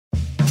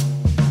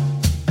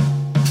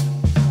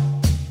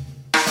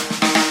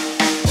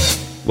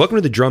Welcome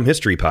to the Drum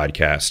History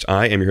Podcast.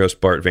 I am your host,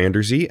 Bart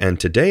Vanderzee, and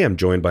today I'm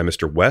joined by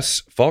Mr.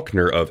 Wes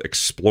Faulkner of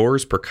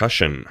Explorers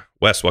Percussion.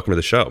 Wes, welcome to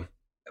the show.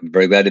 I'm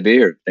very glad to be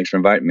here. Thanks for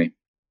inviting me.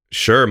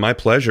 Sure, my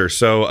pleasure.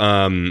 So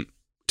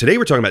today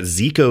we're talking about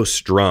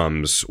Zikos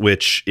drums,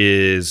 which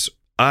is,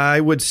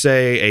 I would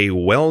say, a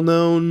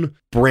well-known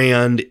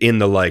brand in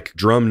the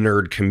drum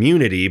nerd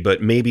community,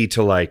 but maybe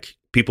to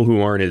people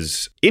who aren't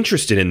as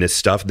interested in this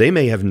stuff, they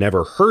may have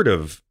never heard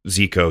of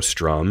Zikos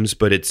drums,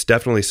 but it's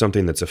definitely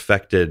something that's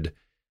affected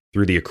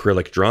through the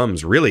acrylic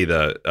drums, really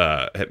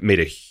made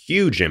a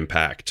huge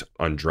impact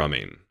on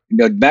drumming.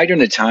 Back during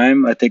the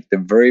time, I think the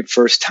very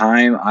first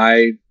time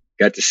I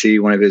got to see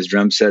one of his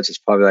drum sets was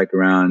probably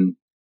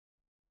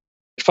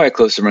it's probably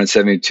close to around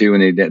 72 when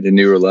they had the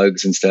newer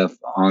lugs and stuff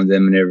on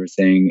them and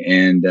everything.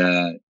 And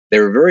they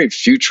were very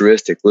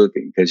futuristic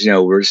looking because,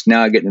 we're just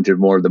now getting into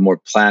the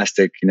more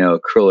plastic,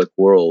 acrylic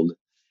world.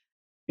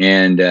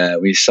 And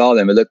we saw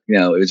them, it looked,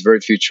 it was very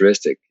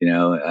futuristic,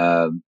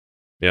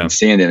 Yeah. And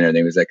seeing them and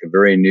everything, it was like a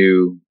very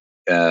new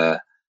type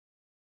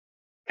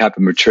of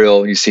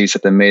material. You see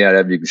something made out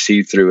of, you can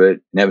see through it.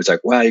 And that was like,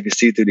 wow, you can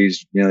see through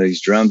these,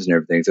 these drums and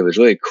everything. So it was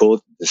really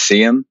cool to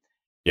see them.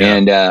 Yeah.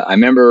 And I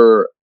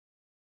remember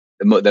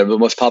the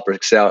most popular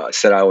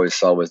set I always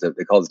saw was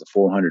they called it the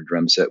 400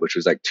 drum set, which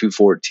was like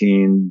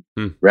 214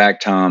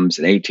 rack toms,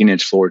 an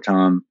 18-inch floor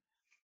tom,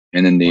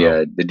 and then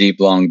the deep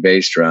long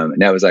bass drum.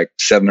 And that was like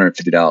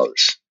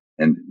 $750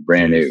 and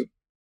brand new.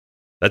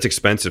 That's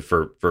expensive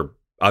for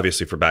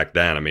obviously for back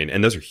then. I mean,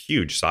 and those are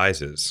huge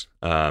sizes.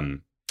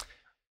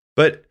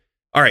 But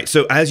all right,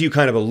 so as you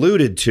kind of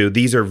alluded to,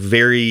 these are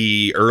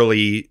very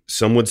early,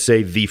 some would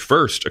say the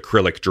first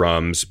acrylic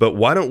drums, but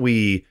why don't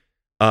we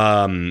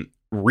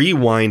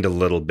rewind a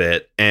little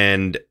bit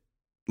and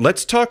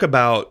let's talk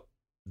about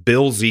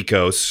Bill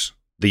Zikos,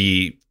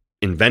 the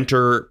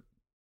inventor,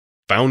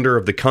 founder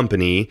of the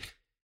company,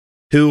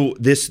 who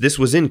this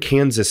was in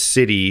Kansas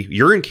City.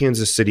 You're in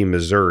Kansas City,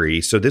 Missouri,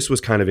 so this was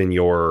kind of in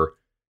your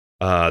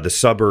the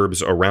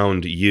suburbs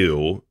around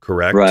you,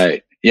 correct?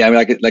 Right. Yeah. I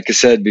mean, like I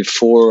said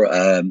before,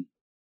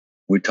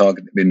 we talked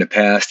in the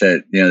past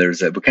that,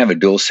 we're kind of a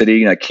dual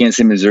city. Kansas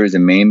City, Missouri is the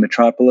main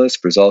metropolis,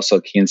 but there's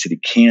also Kansas City,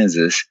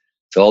 Kansas.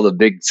 So all the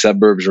big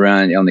suburbs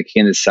around on the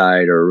Kansas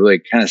side are really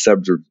kind of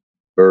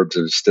suburbs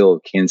of still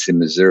Kansas City,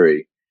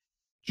 Missouri.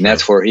 And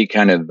that's where he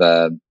kind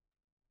of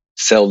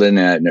settled in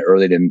at in the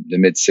early to the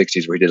mid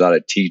 60s, where he did a lot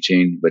of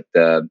teaching with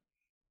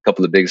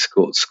couple of big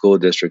school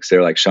districts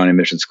there, like Shawnee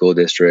Mission School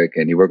District,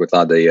 and he worked with a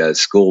lot of the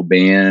school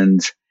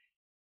bands,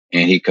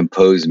 and he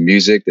composed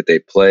music that they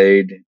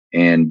played.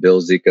 And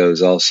Bill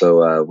Zikos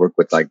also worked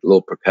with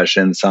little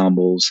percussion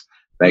ensembles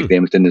back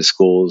then within the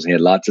schools. He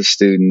had lots of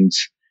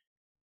students,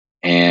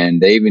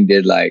 and they even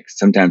did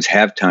sometimes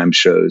halftime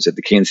shows at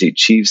the Kansas City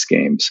Chiefs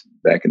games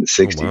back in the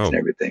 60s and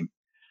everything.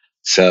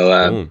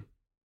 So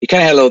he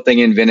kind of had a little thing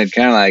invented,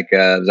 kind of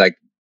it was like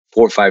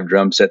 4 or 5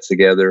 drum sets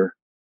together.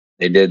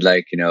 They did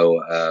kind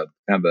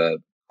of a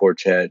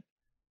quartet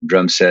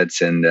drum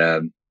sets, and I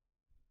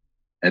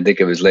think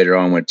it was later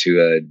on went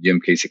to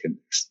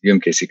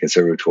UMKC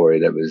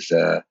Conservatory. That was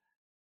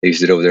they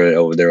used it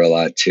over there a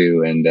lot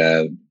too, and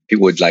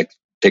people would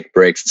take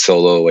breaks and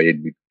solo.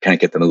 You'd kind of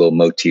get them a little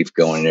motif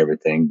going and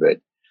everything. But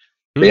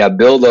yeah,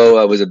 Bill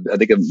though was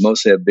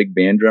mostly a big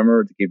band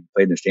drummer. I think he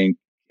played in the Stan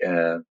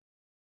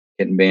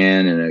Kenton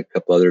band and a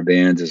couple other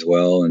bands as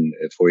well. And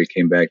before he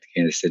came back to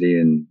Kansas City,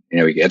 and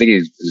I think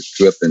he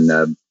grew up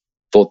in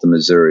Fulton,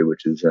 Missouri,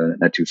 which is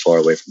not too far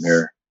away from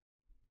here.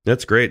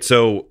 That's great.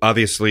 So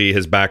obviously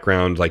his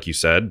background, like you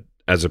said,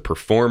 as a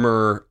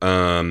performer,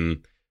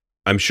 I'm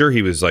sure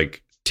he was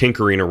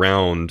tinkering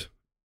around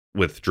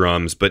with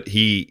drums, but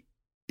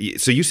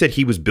so you said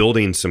he was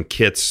building some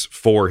kits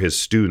for his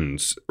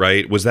students,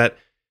 right?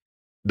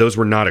 Those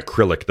were not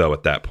acrylic though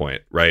at that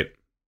point, right?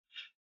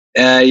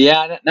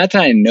 Yeah, not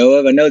that I know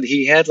of. I know that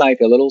he had a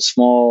little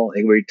small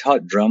where he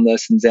taught drum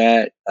lessons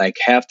at.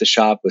 Half the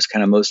shop was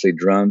kind of mostly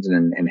drums,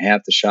 and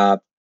half the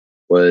shop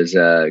was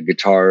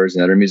guitars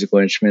and other musical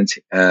instruments.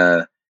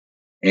 And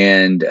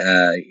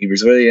he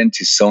was really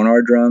into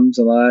sonar drums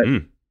a lot.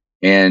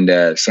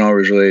 And sonar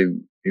was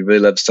he really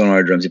loved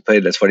sonar drums.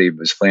 That's what he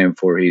was playing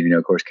for. He,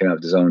 of course, came out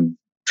with his own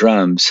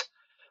drums.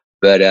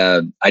 But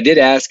I did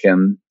ask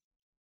him,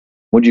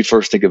 what did you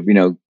first think of,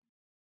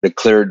 the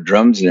clear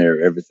drums and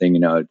everything,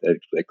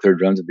 the clear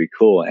drums would be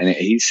cool. And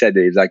he said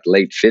that it was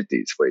late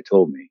 50s, what he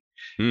told me.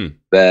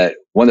 But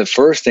one of the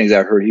first things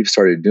I heard he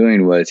started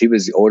doing was he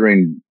was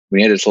ordering, when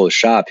he had his little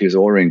shop, he was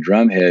ordering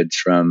drum heads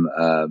from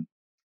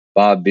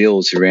Bob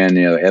Beals, who ran,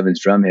 Evans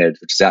Drum Heads,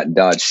 which is out in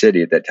Dodge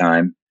City at that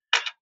time,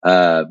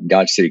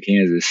 Dodge City,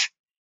 Kansas.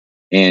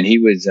 And he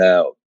was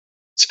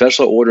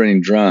special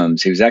ordering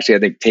drums. He was actually, I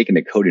think, taking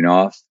the coating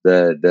off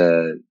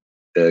the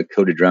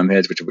coated drum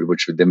heads, which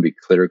would then be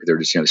clear because they were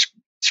just,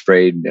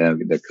 sprayed.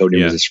 The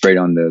coating was sprayed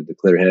on the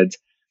clear heads.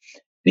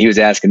 And he was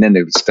asking them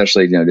to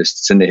especially,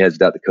 just send the heads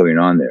without the coating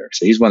on there.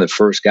 So he's one of the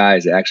first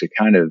guys that actually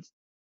kind of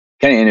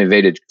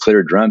innovated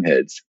clear drum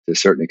heads to a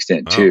certain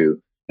extent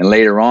too. And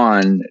later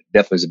on,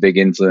 definitely was a big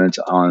influence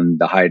on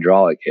the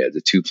hydraulic head,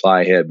 the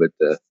 2-ply head with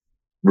the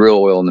real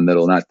oil in the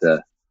middle, not the,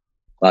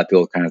 a lot of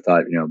people kind of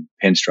thought,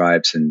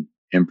 pinstripes and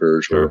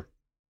emperors Sure. were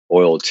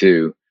oil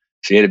too.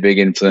 So he had a big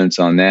influence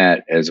on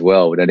that as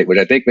well, which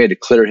I think made the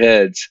clear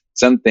heads.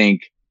 Some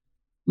think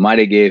might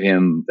have gave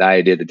him the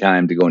idea at the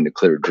time to go into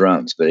clear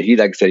drums. But he,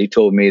 like I said, he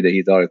told me that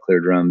he thought of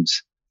clear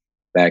drums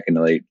back in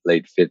the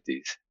late 50s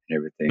and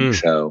everything.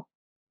 So,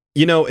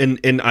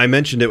 and I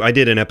mentioned it. I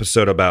did an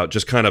episode about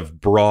just kind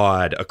of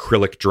broad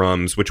acrylic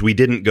drums, which we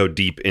didn't go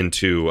deep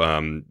into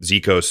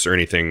Zikos or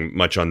anything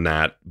much on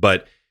that.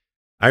 But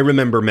I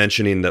remember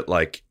mentioning that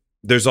like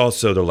there's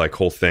also the like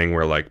whole thing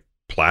where like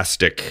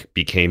plastic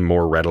became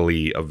more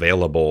readily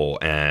available,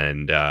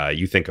 and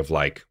you think of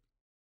like,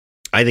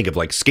 I think of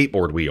like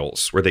skateboard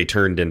wheels where they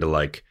turned into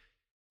like,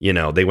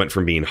 they went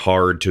from being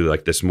hard to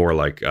like this more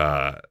like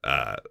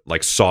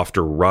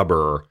softer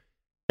rubber.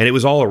 And it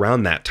was all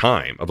around that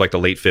time of like the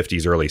late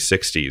 50s, early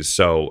 60s.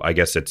 So I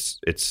guess it's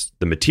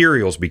the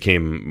materials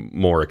became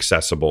more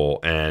accessible,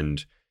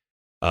 and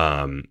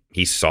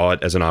he saw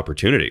it as an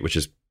opportunity, which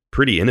is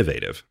pretty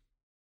innovative.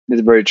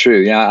 It's very true.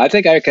 Yeah, I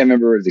think I can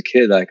remember as a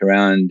kid, like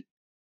around,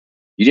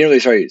 you didn't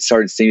really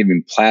started seeing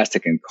even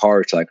plastic in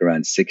cars till like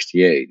around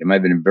 68. It might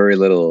have been very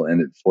little in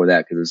it before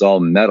that because it was all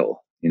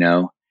metal,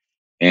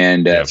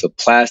 And so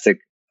plastic,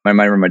 I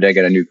remember my dad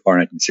got a new car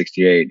in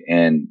 1968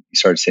 and he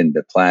started seeing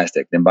the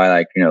plastic. Then by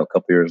like, a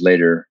couple years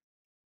later,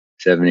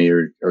 70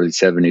 or early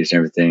 70s and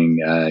everything,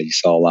 you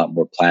saw a lot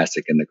more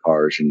plastic in the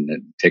cars and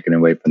taken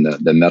away from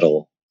the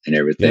metal and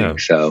everything. Yeah.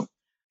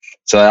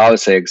 So I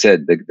always say, like I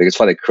said, that's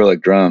why the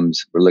acrylic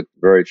drums looked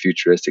very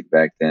futuristic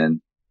back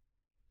then.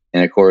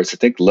 And of course, I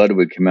think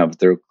Ludwig came out with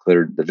their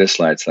the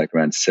Vislights like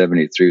around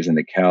 73 was in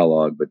the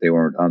catalog, but they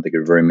weren't, I don't think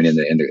there were very many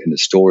in the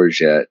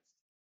stores yet.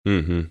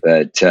 Mm-hmm.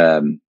 But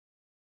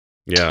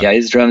yeah,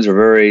 his drums were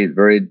very,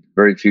 very,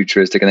 very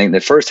futuristic. I think the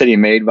first set he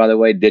made, by the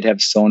way, did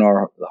have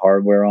sonar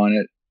hardware on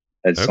it,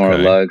 had sonar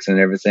lugs and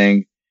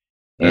everything.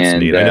 That's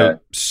neat. I know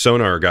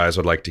sonar guys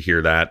would like to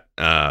hear that.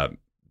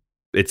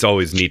 It's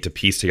always neat to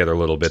piece together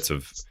little bits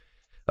of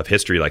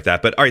history like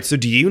that. But all right, so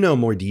do you know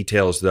more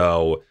details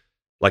though?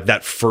 Like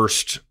that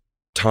first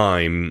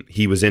time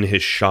he was in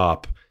his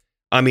shop.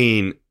 I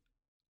mean,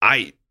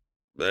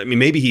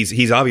 maybe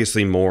he's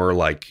obviously more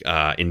like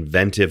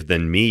inventive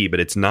than me,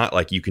 but it's not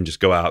like you can just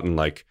go out and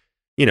like,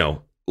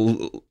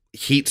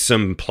 heat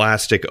some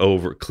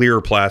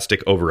clear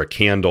plastic over a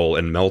candle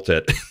and melt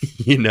it,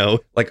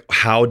 Like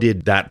how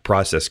did that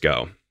process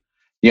go?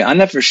 Yeah, I'm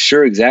not for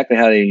sure exactly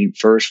how when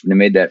they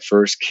made that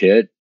first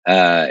kit.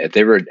 I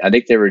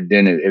think they were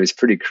doing it. It was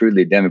pretty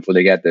crudely done before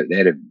they had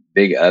a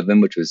big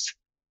oven, which was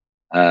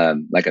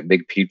like a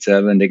big pizza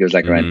oven. I think it was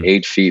like around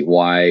 8 feet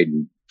wide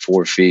and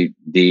 4 feet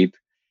deep.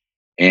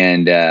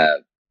 And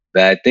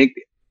but I think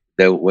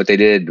the way they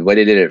did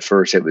it at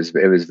first, it was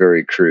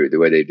very crude the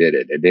way they did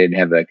it. It didn't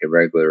have like a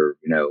regular,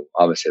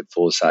 obviously a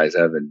full size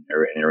oven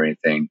or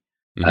anything.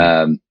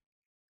 Mm-hmm.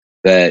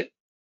 But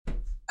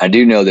I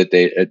do know that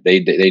they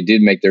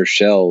did make their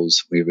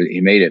shells.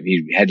 He made it.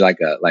 He had like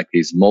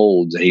these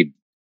molds. When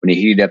he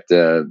heated up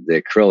the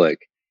acrylic,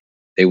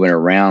 they went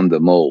around the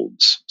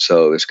molds.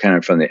 So it was kind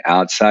of from the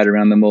outside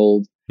around the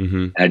mold. Mm-hmm.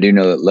 And I do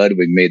know that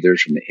Ludwig made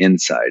theirs from the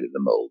inside of the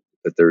mold,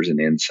 but there's an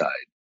inside.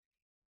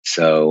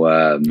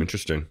 So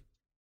interesting.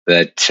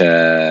 But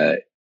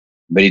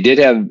he did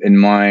have in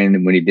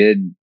mind when he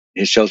did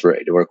his shells were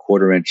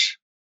 1/4 inch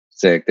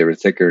thick. They were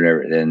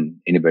thicker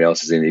than anybody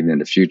else's, even in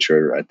the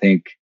future. I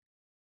think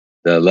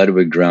the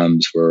Ludwig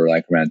drums were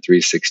like around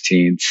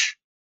 3/16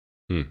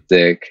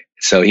 thick.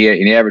 So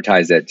he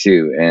advertised that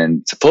too,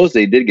 and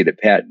supposedly he did get a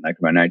patent like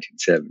around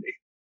 1970.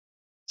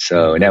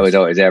 So and that was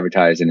always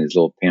advertised in his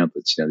little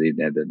pamphlets.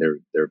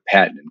 They're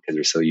patented because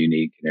they're so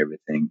unique and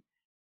everything.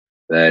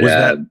 But was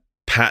that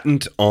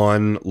patent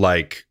on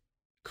like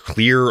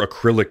clear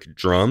acrylic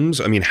drums?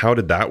 I mean, how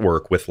did that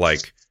work with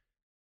like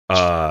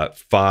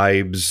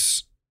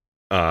Fibes,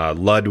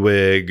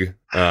 Ludwig,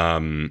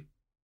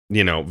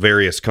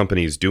 various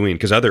companies doing?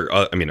 Because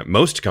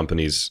most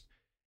companies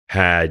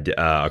had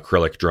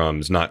acrylic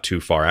drums not too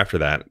far after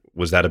that.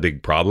 Was that a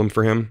big problem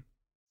for him?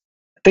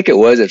 I think it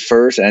was at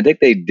first, and I think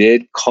they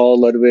did call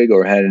Ludwig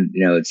or had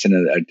send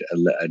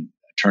an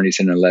attorney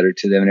send a letter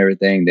to them and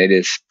everything. They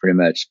just pretty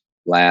much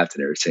laughed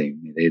and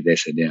everything. They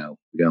said, we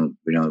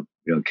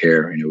don't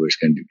care. We're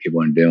just going to keep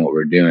on doing what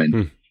we're doing.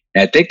 And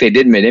I think they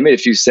made a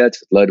few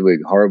sets with Ludwig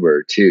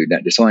hardware too.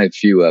 There's only a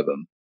few of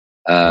them.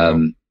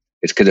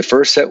 It's because the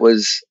first set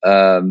was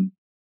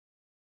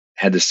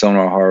had the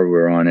sonar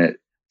hardware on it,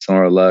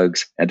 sonar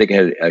lugs. I think it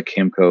had a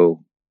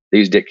Camco. They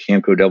used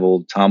Camco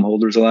double tom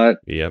holders a lot.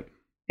 Yep.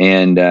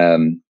 And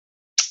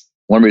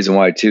one reason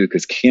why too,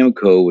 because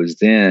Camco was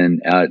then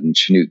out in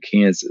Chanute,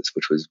 Kansas,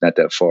 which was not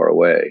that far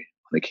away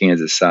on the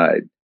Kansas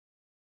side.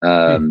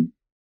 And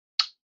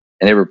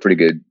they were pretty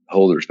good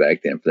holders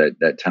back then for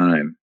that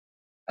time.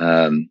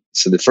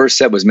 So the first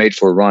set was made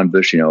for Ron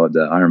Bush,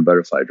 the Iron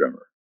Butterfly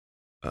drummer.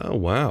 Oh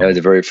wow! That was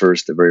the very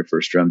first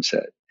drum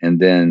set, and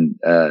then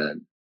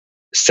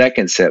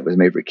second set was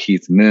made for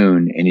Keith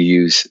Moon, and he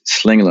used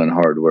Slingerland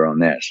hardware on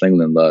that,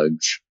 Slingerland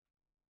lugs.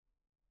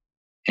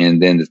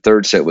 And then the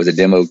third set was a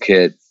demo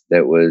kit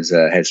that was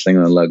had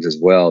Slingerland lugs as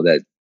well.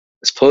 That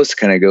was supposed to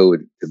kind of go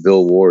with to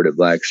Bill Ward of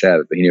Black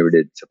Sabbath, but he never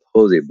did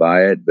supposedly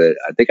buy it. But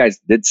I think I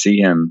did see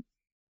him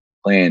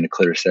playing a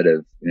clear set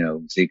of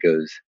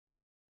Zicos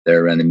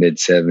there around the mid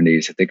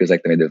 '70s. I think it was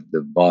like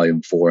the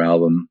Volume 4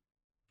 album.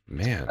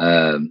 Man.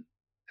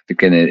 I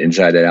think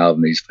inside that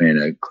album, he's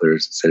playing a clear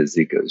set of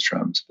Zico's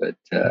drums. But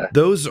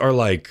those are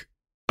like,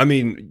 I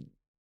mean,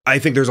 I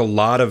think there's a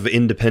lot of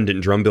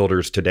independent drum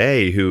builders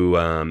today who,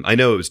 I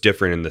know it was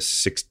different in the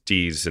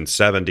 60s and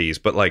 70s,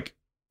 but like,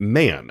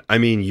 man, I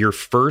mean, your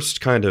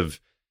first kind of,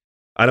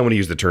 I don't want to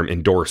use the term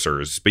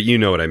endorsers, but you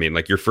know what I mean?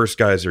 Like your first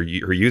guys who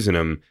are using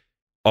them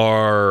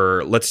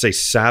are, let's say,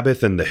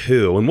 Sabbath and The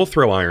Who, and we'll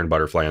throw Iron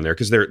Butterfly in there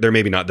because they're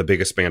maybe not the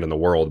biggest band in the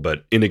world,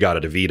 but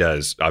In-A-Gadda-Da-Vida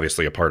is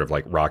obviously a part of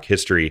like rock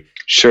history.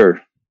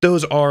 Sure.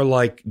 Those are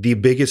like the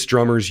biggest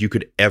drummers you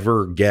could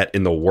ever get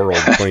in the world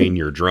playing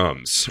your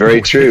drums.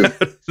 Very true.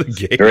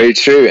 Very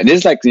true. And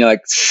it's like,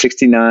 like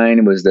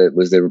 69 was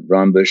the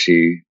Ron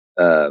Bushy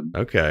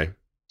okay.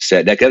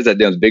 set. That was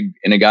the big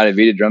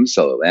In-A-Gadda-Da-Vida drum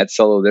solo. That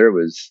solo there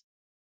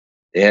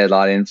it had a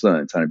lot of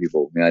influence on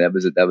people. That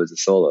was a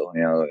solo.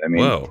 I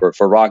mean,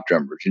 for rock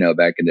drummers,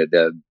 back in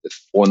the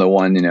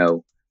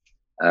 4-on-the-1,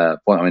 the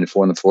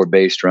 4-on-the-4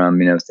 bass drum,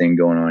 thing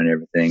going on and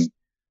everything.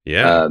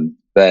 Yeah.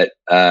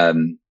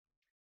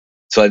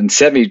 So in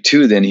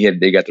 '72, then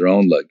they got their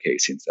own lug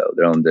casings, though,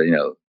 their own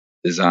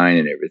design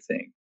and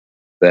everything.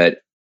 But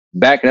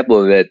backing up a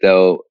little bit,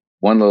 though,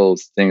 one little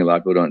thing a lot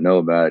of people don't know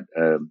about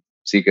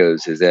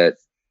Zicos is that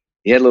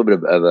he had a little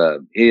bit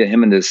of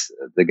him and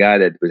the guy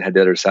that had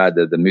the other side,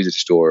 the music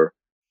store.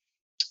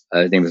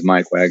 His name was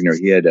Mike Wagner.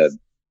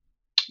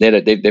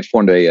 They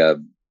formed a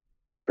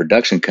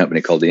production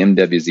company called the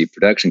MWZ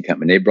Production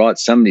Company. They brought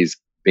some of these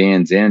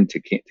bands in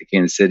to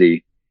Kansas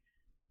City,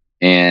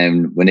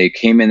 and when they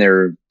came in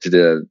there to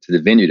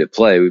the venue to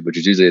play, which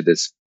is usually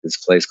this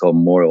place called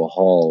Memorial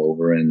Hall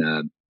over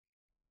on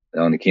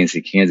the Kansas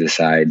City, Kansas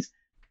side,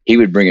 he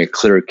would bring a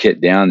clear kit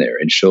down there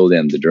and show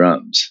them the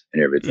drums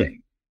and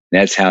everything.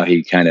 That's how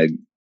he kind of,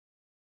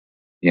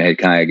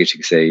 I guess you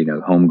could say,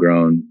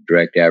 homegrown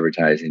direct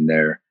advertising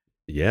there.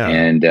 Yeah.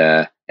 And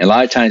a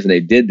lot of times when they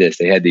did this,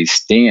 they had these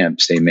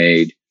stamps they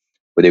made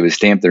where they would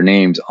stamp their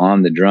names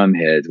on the drum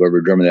heads,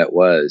 whatever drummer that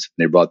was,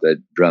 and they brought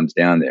the drums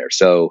down there.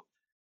 So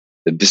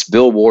this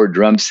Bill Ward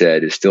drum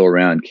set is still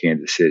around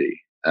Kansas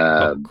City.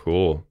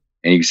 Cool.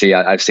 And you can see,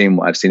 I've seen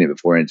it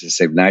before, and it's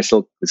just a nice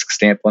little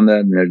stamp on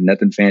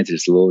nothing fancy,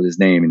 just a little his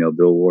name,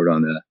 Bill Ward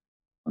on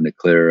the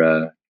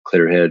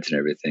clear heads and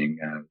everything.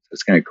 So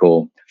it's kind of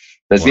cool.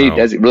 That's neat.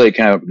 That's really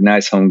kind of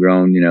nice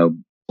homegrown,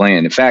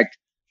 playing. In fact,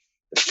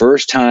 the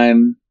first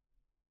time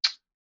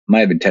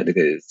might have been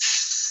technically the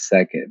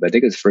second, but I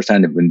think it was the first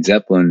time that when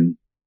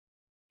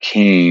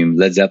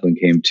Led Zeppelin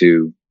came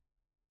to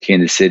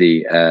Kansas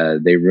City,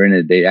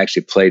 they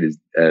actually played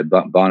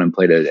Bonham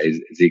played a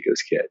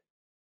Zico's kit.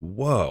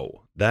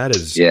 Whoa. That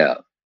is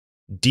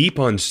deep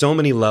on so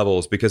many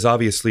levels, because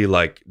obviously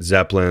like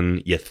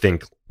Zeppelin, you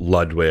think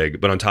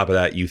Ludwig, but on top of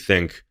that, you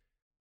think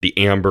the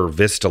Amber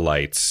Vista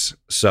lights.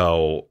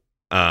 So,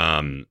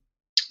 yes,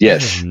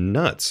 that is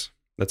nuts.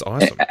 That's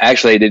awesome.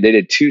 Actually, they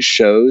did 2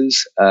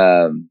 shows.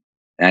 And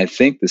I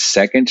think the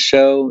second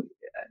show,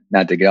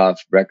 not to get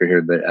off record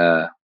here, but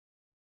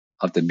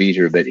off the beat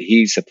here, but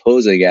he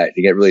supposedly got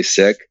really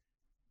sick.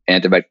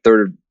 And at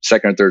the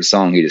second or third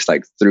song, he just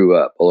like threw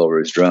up all over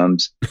his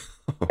drums.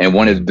 And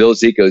one of Bill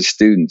Zico's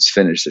students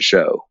finished the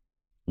show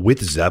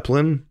with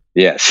Zeppelin.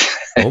 Yes.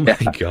 Oh my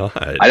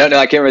God. I don't know.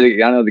 I don't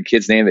know the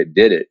kid's name that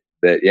did it,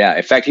 but yeah.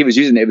 In fact, it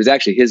was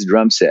actually his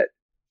drum set.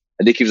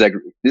 I think he was like,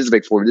 this is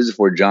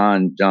before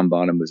John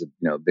Bonham was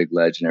a big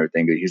legend and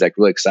everything. But he's like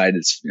really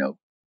excited.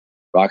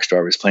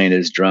 Rockstar was playing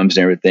his drums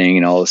and everything,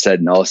 and all of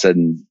a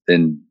sudden,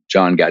 then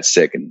John got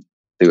sick and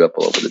threw up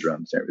all over the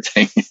drums and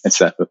everything.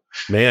 So,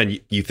 man,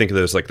 you think of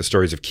those like the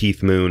stories of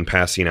Keith Moon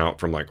passing out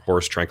from like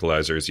horse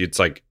tranquilizers. It's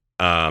like,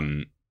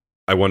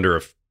 I wonder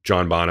if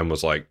John Bonham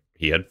was like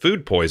he had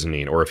food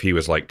poisoning, or if he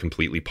was like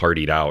completely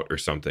partied out or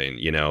something.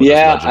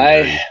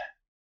 Yeah,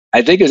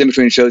 I think it was in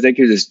between shows. I think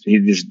he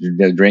was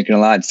drinking a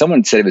lot.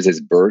 Someone said it was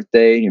his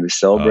birthday. He was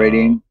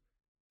celebrating.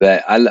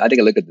 But I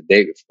think I looked at the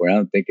date before. I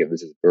don't think it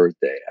was his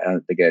birthday. I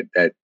don't think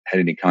that had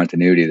any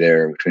continuity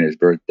there between his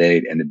birth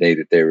date and the day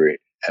that they were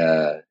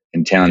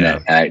in town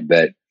that night.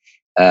 But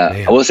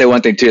I will say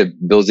one thing too.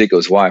 Bill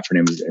Zico's wife, her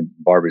name was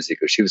Barbara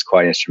Zico. She was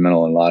quite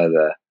instrumental in a lot of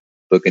the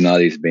booking all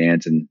these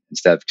bands and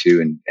stuff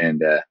too,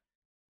 and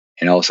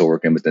also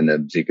working within the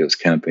Zico's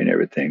company and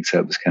everything. So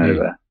it was kind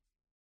of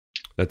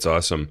that's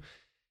awesome.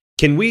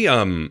 Can we?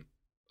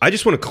 I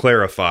just want to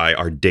clarify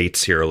our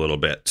dates here a little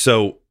bit.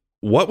 So,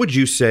 what would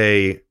you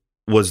say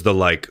was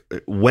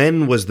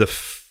when was the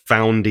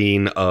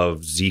founding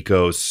of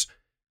Zico's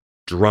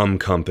drum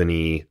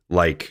company,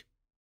 like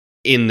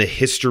in the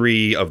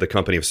history of the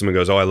company? If someone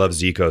goes, "Oh, I love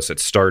Zico's," it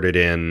started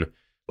in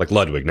like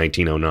Ludwig,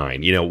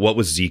 1909. What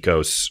was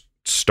Zico's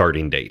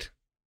starting date?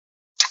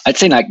 I'd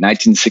say like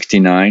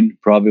 1969,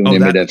 probably when they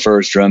made that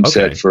first drum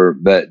set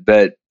but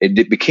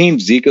it became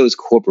Zico's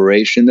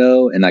Corporation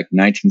though in like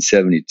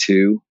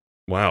 1972.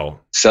 Wow.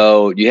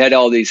 So you had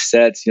all these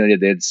sets, you know,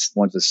 they had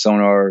ones with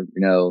sonar,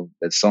 you know,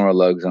 that sonar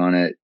lugs on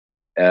it.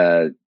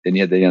 Then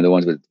you had the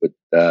ones with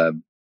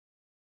the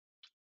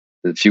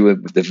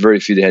very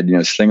few that had, you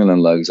know,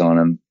 Slingerland lugs on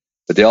them.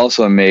 But they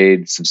also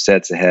made some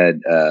sets that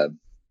had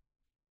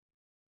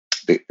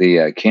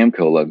the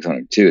Camco lugs on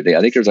it too. I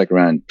think there's like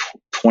around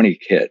 20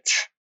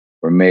 kits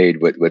were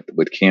made with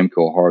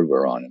Camco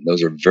hardware on them.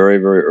 Those are very,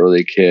 very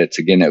early kits.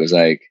 Again, that was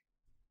like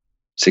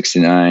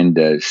 69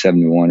 to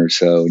 71 or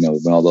so, you know,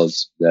 when all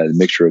those, the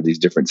mixture of these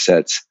different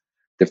sets,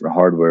 different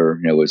hardware,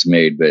 you know, was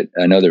made. But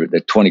another,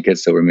 the 20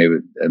 kits that were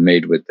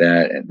made with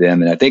that and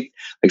them. And I think,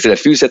 like I said, a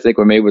few sets I think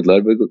were made with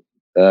Ludwig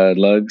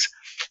lugs.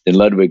 Then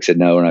Ludwig said,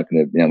 no, we're not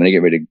going to, you know, when they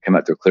get ready to come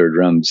out their clear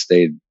drums,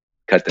 they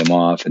cut them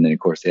off. And then of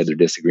course they had their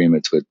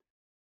disagreements with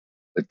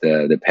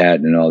the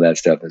patent and all that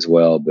stuff as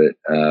well. But,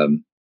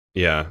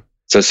 yeah.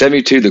 So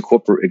 72,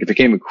 it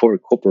became a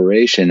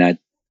corporation. And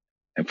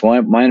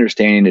from my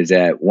understanding is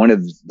that one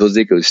of those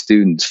Zico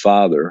students'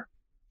 father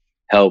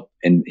helped,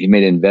 and he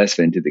made an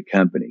investment into the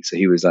company. So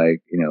he was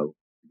like, you know,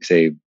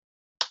 say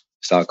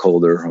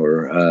stockholder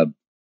or one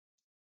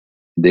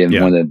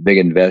of the big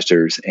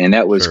investors. And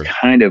that was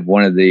kind of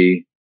one of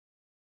the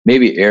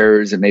maybe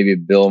errors that maybe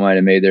Bill might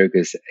have made there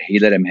because he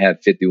let him have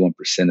 51%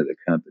 of the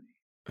company.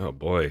 Oh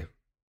boy.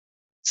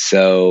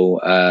 So,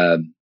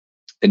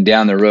 and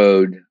down the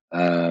road,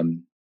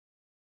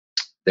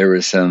 there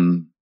was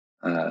some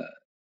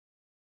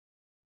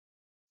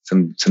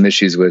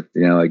issues with,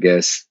 you know, I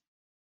guess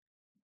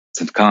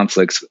some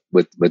conflicts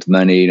with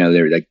money. You know,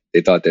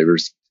 they thought he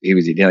was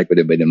like, but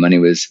the money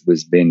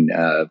was being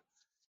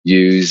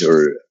used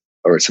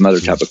or some other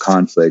type of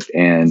conflict.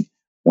 And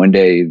one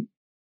day,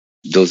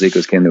 those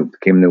Zicos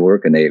came to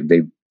work, and they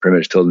pretty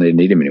much told him they didn't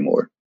need him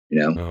anymore. You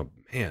know? Oh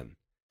man,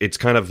 it's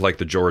kind of like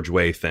the George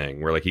Way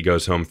thing, where like he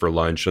goes home for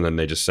lunch, and then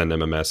they just send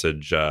him a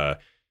message.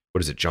 What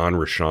is it, John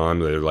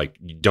Rochon? They're like,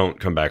 "Don't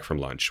come back from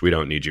lunch. We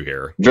don't need you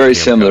here." Very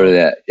similar to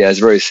that. Yeah, it's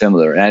very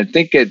similar. And I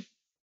think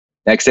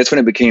that's when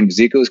it became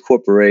Zico's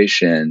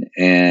Corporation.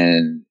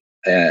 And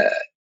I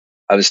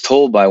was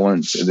told by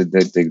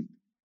the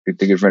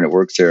good friend that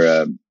works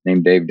there,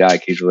 named Dave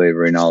Dyke. He's really a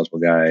very knowledgeable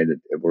guy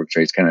that works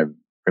there. He's kind of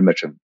pretty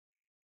much a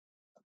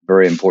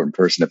very important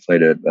person that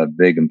played a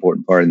big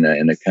important part in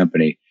the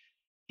company.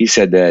 He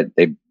said that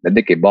I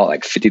think they bought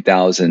like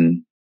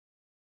 50,000,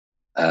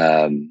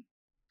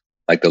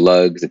 like the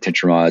lugs, the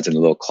tension rods, and the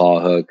little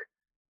claw hook.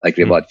 Like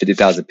they bought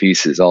 50,000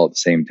 pieces all at the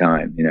same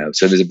time, you know.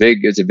 So it's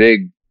a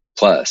big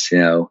plus, you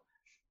know,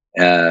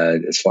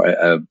 as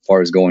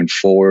far as going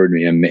forward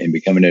and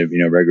becoming a, you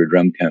know, regular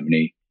drum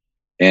company.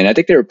 And I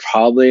think they were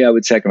probably, I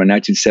would say, around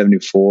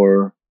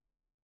 1974.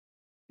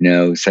 You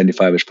know,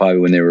 75 was probably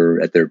when they were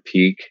at their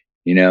peak,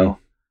 you know.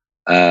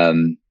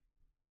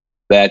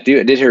 But I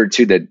did hear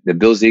too that the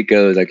Bill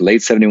Zico is like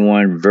late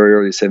 71, very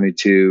early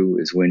 72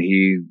 is when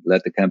he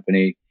left the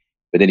company.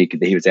 But then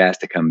he was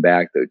asked to come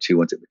back though too.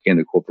 Once it became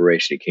the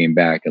corporation, he came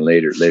back, and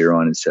later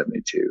on in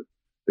 72.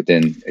 But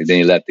then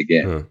he left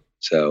again.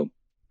 So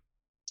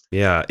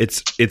yeah,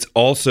 it's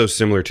also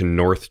similar to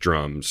North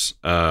Drums.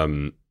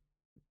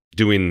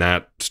 Doing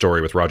that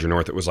story with Roger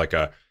North, it was like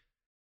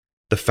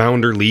the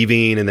founder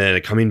leaving and then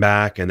coming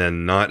back and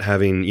then not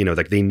having, you know,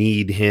 like they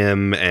need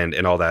him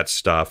and all that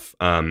stuff.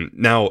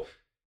 Now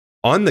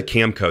on the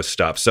Camco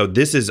stuff. So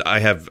this is, I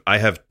have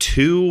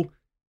two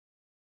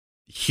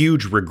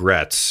huge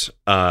regrets,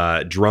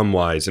 drum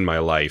wise in my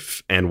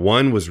life. And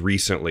one was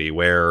recently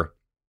where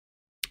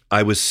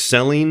I was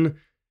selling.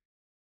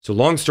 So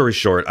long story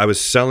short, I was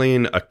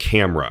selling a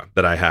camera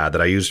that I had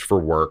that I used for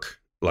work,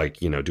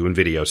 like, you know, doing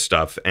video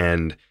stuff,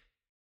 and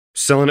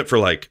selling it for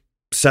like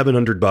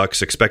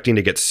 $700, expecting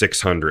to get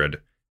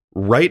 600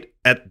 right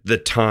at the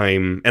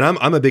time. And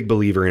I'm a big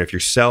believer in if you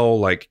sell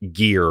like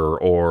gear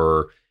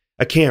or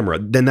a camera,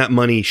 then that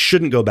money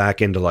shouldn't go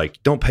back into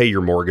like, don't pay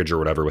your mortgage or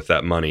whatever with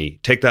that money.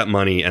 Take that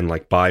money and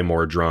like buy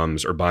more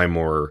drums or buy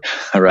more.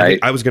 Right.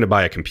 I was going to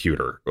buy a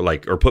computer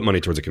or put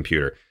money towards a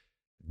computer.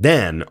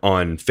 Then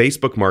on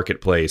Facebook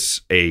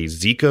Marketplace, a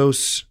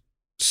Zicos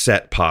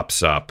set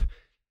pops up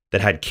that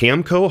had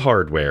Camco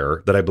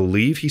hardware that I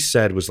believe he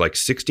said was like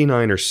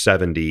 69 or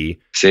 70.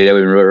 See, that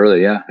was real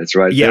early. Yeah, that's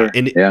right. Yeah, there.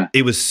 And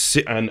it was,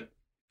 and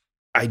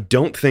I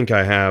don't think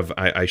I have,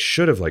 I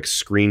should have like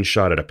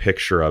screenshotted a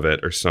picture of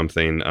it or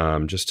something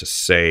just to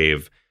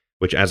save,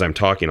 which as I'm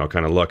talking, I'll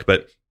kind of look.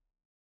 But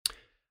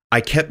I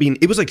kept being,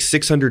 it was like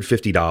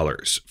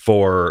 $650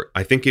 for,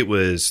 I think it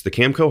was the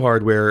Camco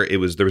hardware.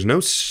 There was no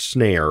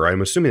snare.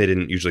 I'm assuming they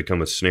didn't usually come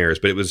with snares,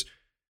 but it was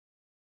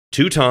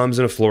 2 toms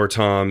and a floor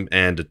tom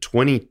and a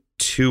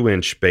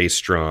 22-inch bass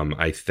drum,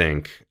 I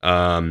think.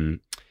 And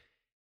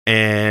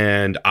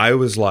I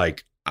was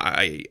like,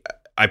 I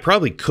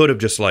probably could have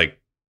just like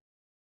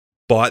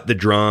bought the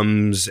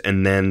drums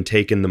and then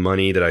taken the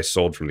money that I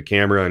sold from the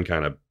camera and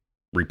kind of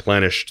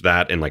replenished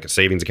that in like a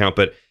savings account,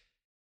 but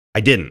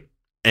I didn't.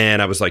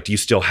 And I was like, do you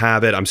still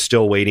have it? I'm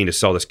still waiting to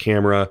sell this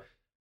camera.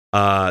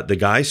 The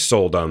guy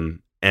sold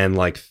them, and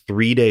like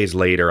 3 days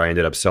later, I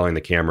ended up selling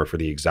the camera for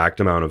the exact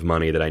amount of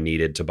money that I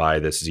needed to buy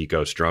this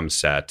Zikos drum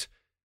set.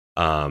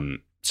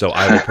 So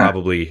I will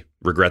probably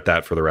regret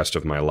that for the rest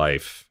of my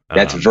life.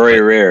 That's very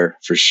rare,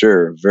 for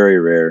sure. Very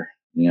rare,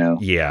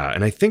 Yeah,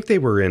 and I think they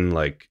were in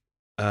like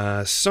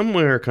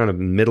somewhere kind of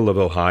middle of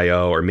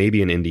Ohio or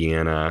maybe in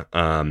Indiana.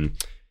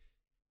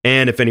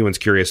 And if anyone's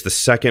curious, the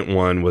second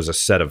one was a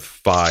set of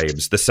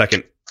Fibes. The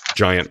second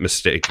giant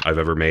mistake I've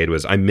ever made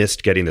was I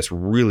missed getting this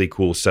really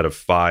cool set of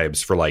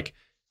Fibes for like,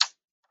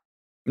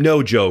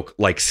 no joke,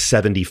 like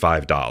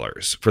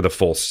 $75 for the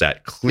full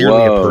set.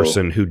 Clearly a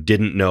person who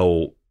didn't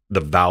know the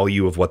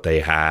value of what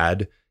they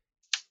had.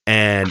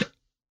 And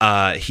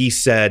he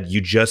said, you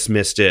just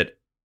missed it.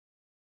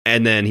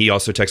 And then he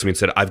also texted me and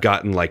said, I've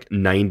gotten like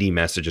 90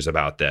 messages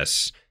about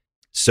this.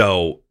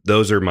 So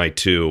those are my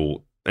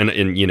two.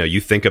 And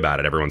you think about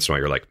it every once in a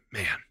while, you're like,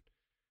 man,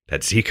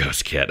 that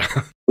Zikos kit.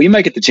 Well, you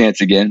might get the chance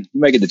again.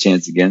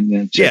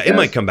 Yeah, it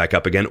might come back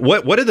up again.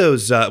 What are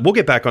those? We'll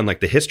get back on like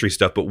the history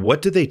stuff, but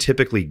what do they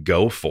typically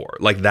go for?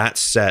 Like that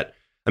set.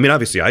 I mean,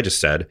 obviously, I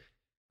just said,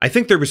 I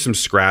think there was some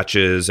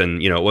scratches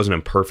and, it wasn't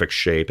in perfect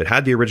shape. It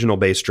had the original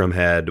bass drum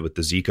head with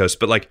the Zikos,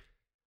 but like,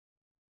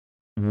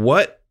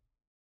 what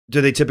do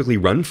they typically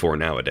run for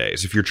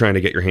nowadays if you're trying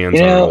to get your hands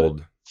on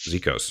old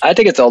Zikos? I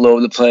think it's all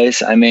over the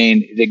place. I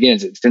mean, again,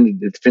 it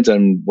depends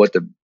on what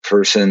the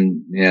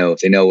person, if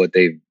they know what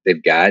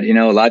they've got.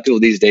 A lot of people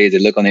these days, they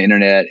look on the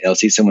internet, they'll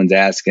see someone's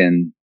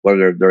asking what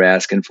they're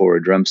asking for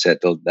a drum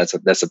set. That's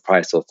the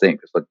price they'll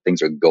think. That's what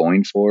things are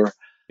going for.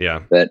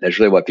 Yeah, but that's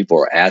really what people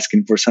are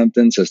asking for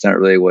something. So it's not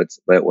really what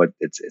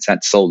it's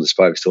not sold. It's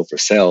probably still for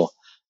sale.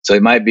 So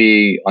it might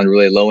be on the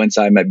really low end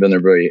side, might be on the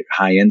very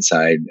high end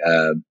side.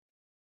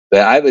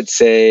 But I would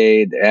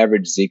say the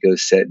average Zikos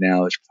set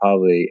now is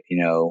probably,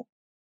 and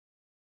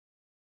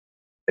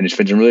it's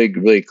been in really,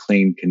 really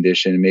clean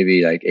condition,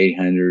 maybe like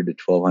 $800 to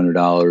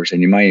 $1,200.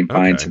 And you might even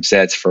find some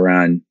sets for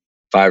around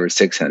 $500 or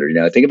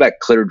 $600. The thing about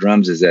Klitter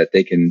drums is that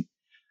they can,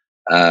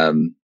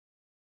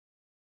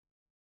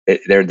 they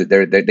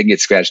can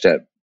get scratched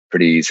up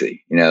pretty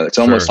easy. It's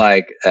almost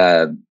like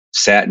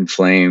satin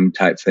flame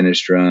type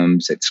finish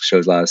drums. It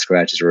shows a lot of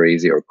scratches very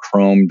easy, or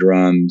chrome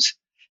drums.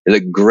 They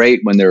look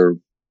great when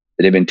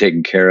they've been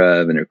taken care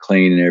of and they're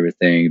clean and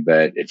everything.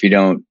 But if you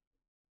don't,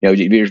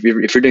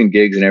 if you're doing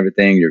gigs and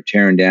everything, you're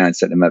tearing down,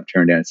 setting them up,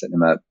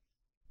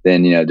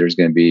 then, there's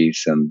going to be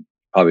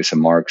probably some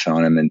marks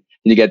on them, and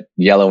you get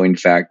yellowing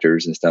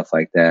factors and stuff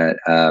like that.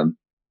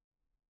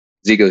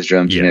 Zikos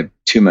drums didn't have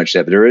too much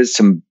of that,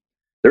 but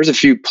there's a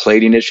few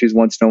plating issues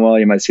once in a while.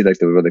 You might see like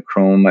where the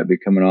chrome might be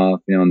coming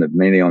off,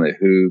 mainly on the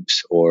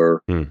hoops,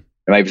 or there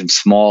might be some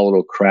small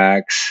little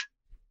cracks.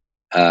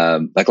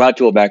 Like a lot of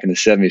people back in the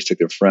 70s took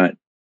their front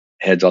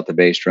heads off the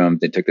bass drums.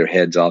 They took their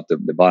heads off the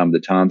bottom of the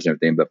toms and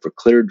everything. But for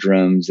Klitter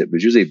drums, it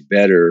was usually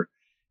better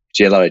if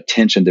you had a lot of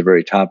tension at the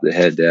very top of the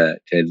head to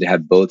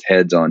have both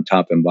heads on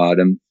top and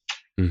bottom.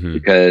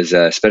 Because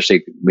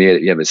especially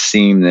you have a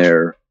seam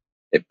there,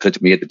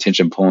 we get the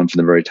tension pulling from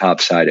the very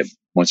top side. It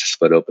wants to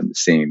split open the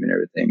seam and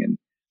everything. And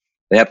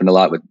they happen a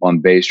lot on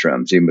bass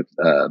drums, even with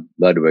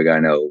Ludwig. I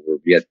know where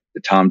you get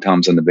the tom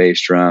toms on the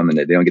bass drum, and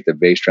they don't get the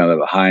bass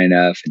drum up high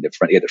enough, and you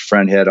get the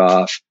front head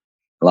off.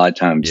 A lot of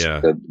times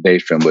the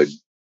bass drum would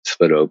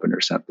split open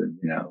or something,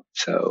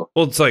 So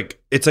it's like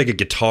a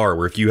guitar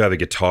where if you have a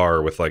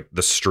guitar with like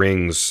the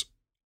strings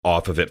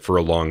off of it for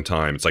a long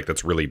time, it's like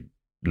that's really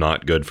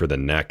not good for the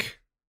neck.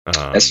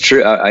 That's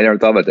true. I never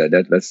thought about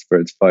that. It's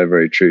probably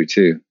very true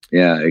too.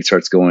 Yeah, it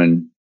starts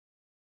going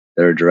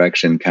their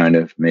direction, kind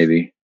of,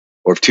 maybe,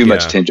 or too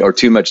much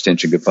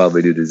tension could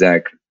probably do the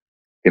Zach.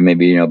 Could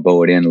maybe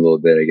bow it in a little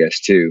bit, I guess,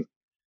 too.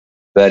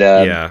 But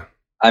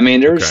I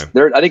mean,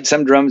 I think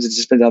some drums, it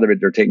just depends how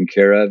they're taken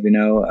care of.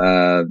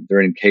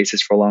 They're in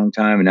cases for a long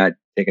time and not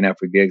taken out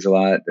for gigs a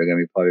lot. They're going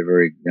to be probably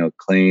very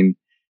clean.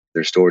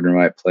 They're stored in the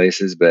right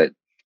places. But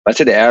I'd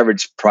say the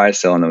average price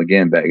selling them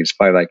again back, it's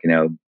probably like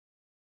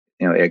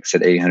like I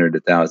said, $800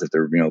 to $1,000 if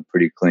they're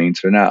pretty clean.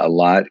 So they're not a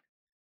lot.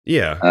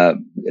 Yeah.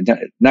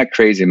 Not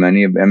crazy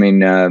money. I mean,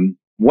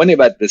 one thing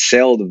about the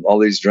sale of all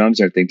these drums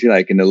and everything too,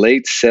 like in the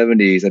late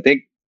 70s, I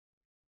think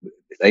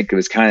like it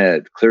was kind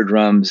of Klitter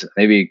drums,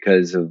 maybe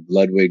because of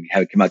Ludwig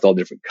how it came out with all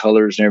different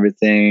colors and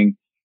everything.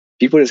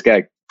 People just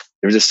there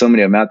was just so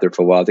many of them out there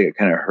for a while. I think it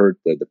kind of hurt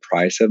the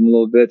price of them a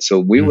little bit. So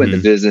we went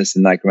into business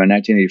in like around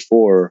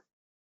 1984.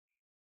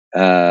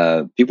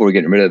 People were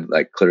getting rid of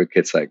like Klitter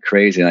kits like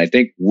crazy, and I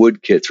think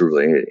wood kits were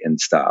really in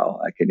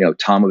style. Like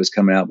Tama was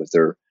coming out with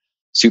their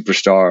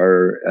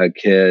Superstar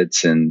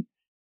kits, and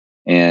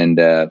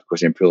of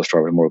course Imperial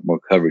Star with more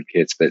covered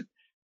kits, but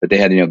they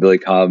had Billy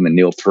Cobham and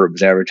Neil Peart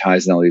was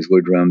advertising all these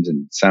wood drums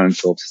and sound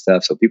Phillips and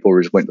stuff. So people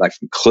just went like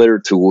from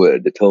Klitter to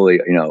wood, the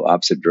totally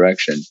opposite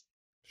direction.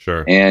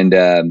 Sure. And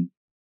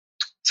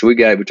so we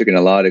took in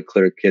a lot of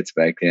Klitter kits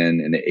back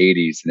in the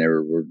 80s, and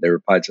they were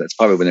probably, that's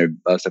probably when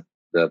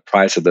the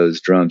price of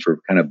those drums were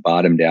kind of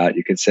bottomed out,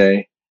 you could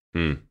say.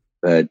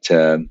 But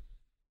kind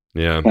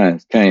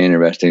of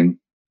interesting.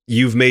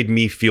 You've made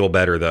me feel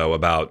better though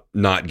about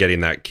not getting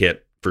that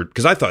kit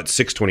because I thought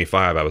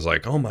 625. I was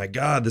like, oh my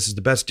God, this is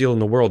the best deal in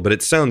the world. But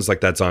it sounds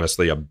like that's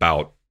honestly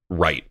about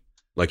right.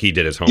 Like he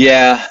did his homework.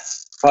 Yeah,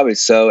 probably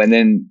so. And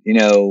then,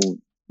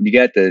 you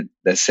got the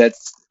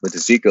sets with the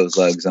Zico's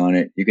lugs on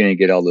it. You're going to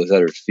get all those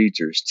other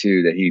features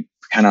too that he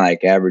kind of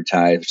like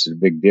advertised, which is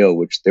a big deal,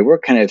 which they were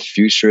kind of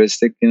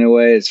futuristic in a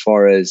way as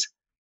far as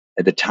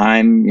at the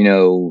time,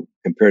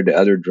 compared to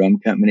other drum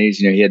companies.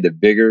 He had the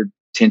bigger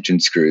tension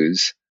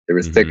screws. They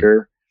were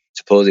thicker,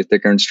 supposedly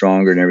thicker and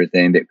stronger and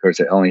everything. Of course,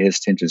 only his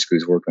tension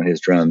screws work on his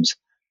drums.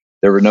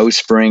 There were no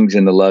springs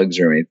in the lugs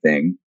or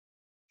anything.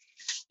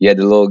 You had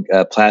the little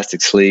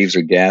plastic sleeves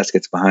or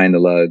gaskets behind the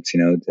lugs,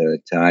 to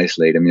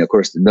isolate them. Of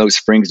course, no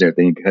springs and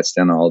everything. It cuts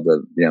down all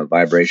the,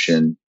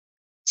 vibration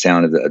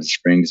sound of the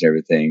springs and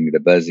everything. The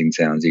buzzing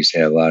sounds. He used to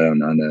have a lot on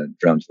the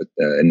drums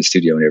in the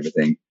studio and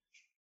everything.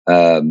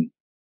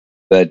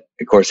 But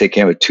of course, they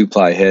came with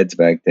 2-ply heads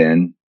back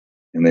then,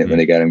 and when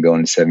they got them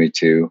going in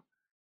 '72,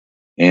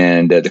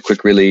 and the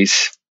quick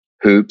release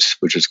hoops,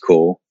 which was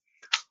cool,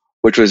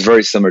 which was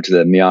very similar to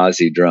the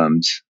Miyazzi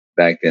drums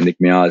back then. Nick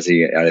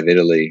Miyazzi out of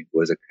Italy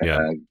was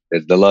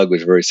the lug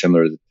was very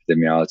similar to the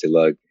Miyazzi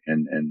lug.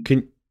 And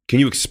can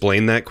you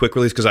explain that quick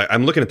release? Because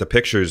I'm looking at the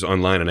pictures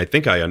online, and I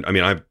think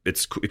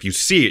it's if you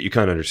see it, you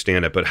kind of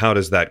understand it. But how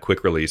does that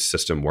quick release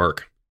system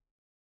work?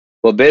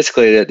 Well,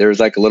 basically, there's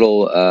like a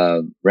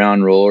little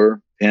round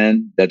roller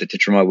pin that the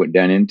tension rod went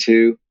down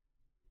into,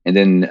 and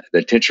then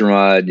the tension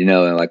rod,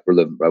 like where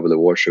the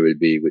washer would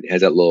be,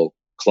 has that little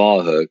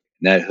claw hook,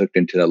 and that hooked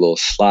into that little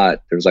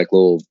slot. There's like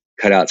little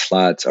cutout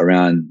slots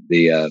around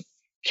the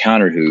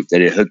counter hoop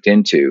that it hooked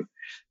into.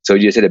 So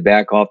you just had to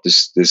back off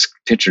this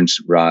tension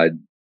rod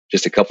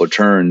just a couple of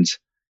turns,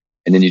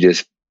 and then you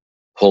just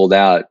pulled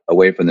out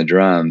away from the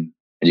drum,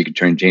 and you could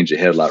change the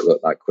head a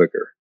lot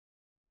quicker.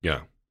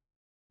 Yeah.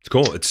 It's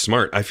cool. It's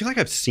smart. I feel like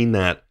I've seen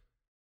that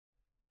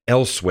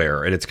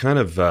elsewhere, and it's kind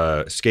of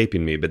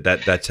escaping me, but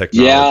that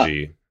technology.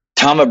 Yeah.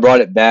 Tama brought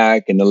it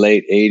back in the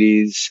late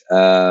 80s.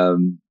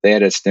 They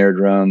had a snare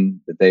drum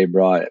that they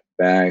brought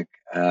back.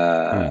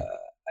 I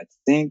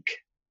think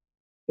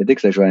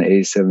it was around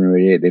 87 or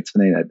 88. That's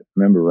when I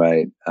remember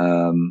right.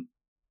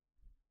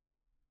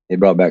 They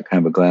brought back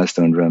kind of a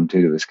Gladstone drum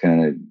too. It was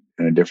kind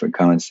of a different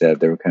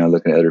concept. They were kind of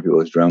looking at other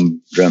people's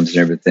drums and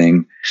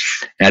everything.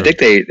 And I think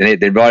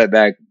they brought it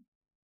back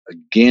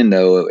again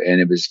though,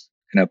 and it was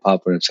kind of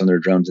popular in some of their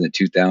drums in the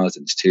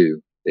 2000s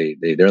too. They're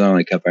the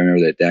only company I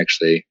remember that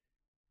actually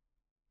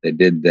they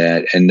did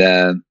that. And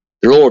the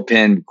roller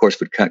pin, of course,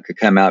 could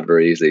come out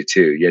very easily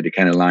too. You had to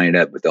kind of line it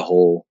up with the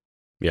hole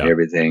and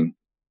everything.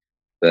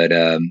 But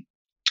and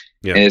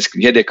you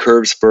had the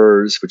curved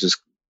spurs, which is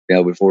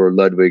before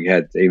Ludwig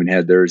had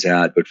theirs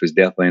out, which was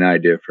definitely an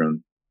idea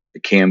from the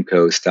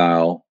Camco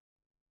style.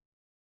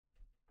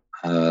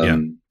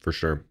 For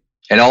sure.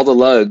 And all the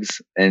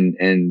lugs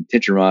and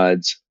tension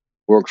rods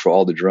worked for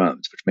all the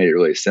drums, which made it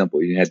really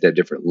simple. You didn't have to have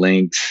different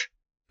lengths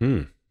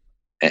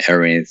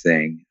or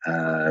anything,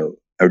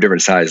 or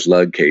different size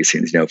lug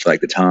casings, for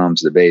like the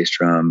toms, the bass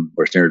drum,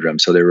 or snare drum.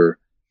 So they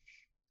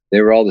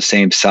were all the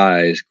same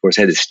size. Of course,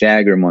 I had to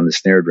stagger them on the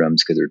snare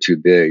drums because they're too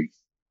big.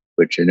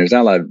 And there's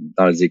not a lot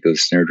of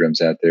Zico's snare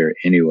drums out there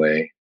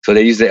anyway. So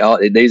they use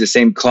the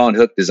same claw and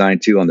hook design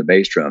too on the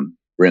bass drum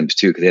rims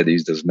too, because they had to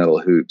use those metal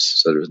hoops,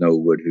 so there's no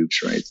wood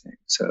hoops or anything.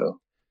 So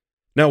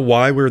now,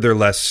 why were there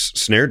less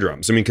snare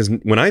drums? I mean, because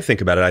when I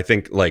think about it, I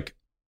think like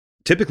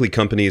typically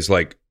companies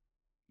like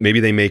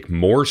maybe they make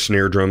more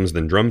snare drums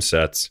than drum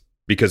sets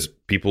because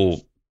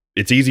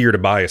it's easier to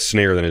buy a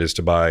snare than it is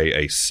to buy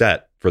a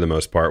set for the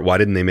most part. Why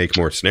didn't they make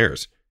more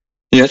snares?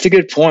 Yeah, that's a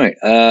good point.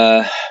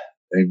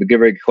 A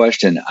good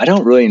question. I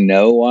don't really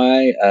know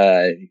why.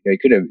 They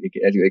could have.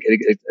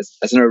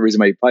 That's another reason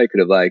why you probably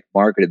could have like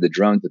marketed the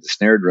drums with the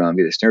snare drum,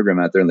 get the snare drum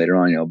out there, and later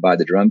on, buy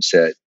the drum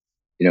set.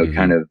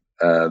 Kind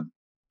of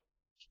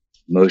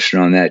motion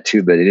on that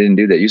too. But they didn't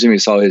do that. Usually, when you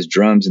saw his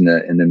drums in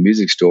the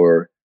music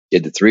store, you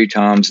had the 3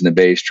 toms and the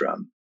bass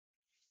drum.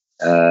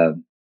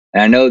 And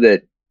I know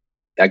that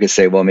I could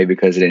say, well, maybe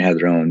because they didn't have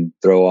their own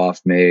throw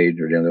off made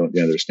or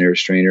their snare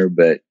strainer,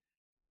 but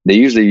they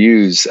usually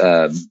use.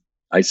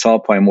 I saw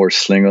probably more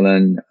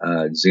Slingerland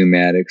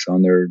Zoomatics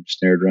on their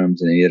snare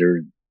drums than any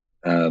other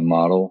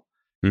model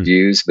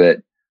used. But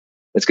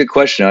that's a good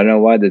question. I don't know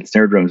why the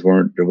snare drums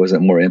there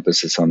wasn't more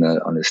emphasis on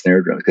the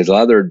snare drums, because a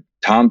lot of their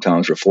tom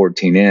toms were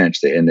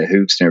 14-inch and the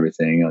hoops and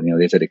everything.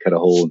 They had to cut a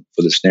hole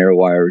for the snare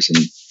wires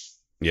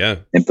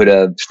and put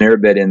a snare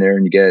bed in there,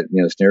 and you get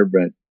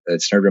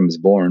snare drum is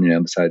born.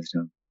 Besides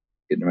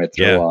getting the right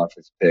throw off,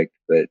 it's picked.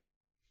 But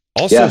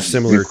also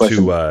similar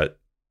to.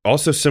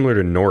 Also similar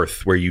to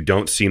North, where you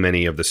don't see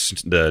many of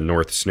the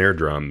North snare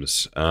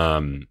drums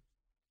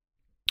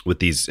with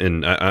these,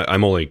 and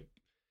I'm only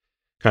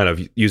kind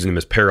of using them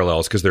as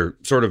parallels because they're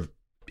sort of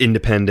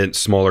independent,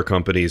 smaller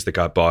companies that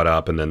got bought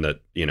up and then that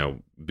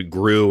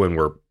grew and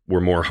were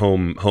more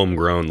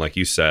homegrown, like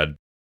you said.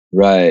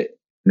 Right.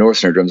 North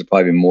snare drums are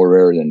probably more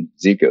rare than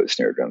Zico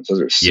snare drums. Those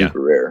are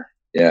super rare.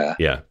 Yeah.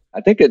 Yeah. I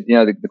think that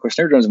the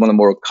snare drum is one of the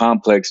more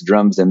complex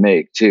drums they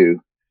make too.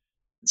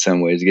 in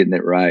some ways, getting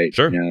it right.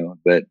 Sure.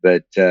 But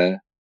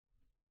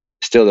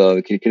still,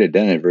 though, he could have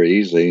done it very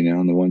easily.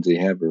 And the ones they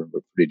have are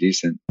pretty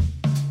decent.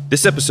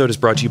 This episode is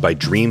brought to you by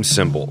Dream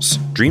Cymbals.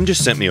 Dream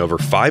just sent me over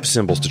 5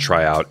 cymbals to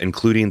try out,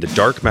 including the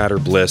Dark Matter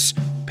Bliss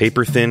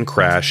Paper Thin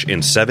Crash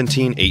in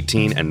 17,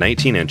 18, and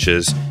 19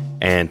 inches,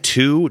 and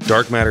 2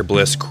 Dark Matter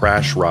Bliss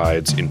Crash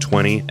Rides in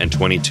 20 and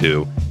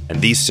 22, and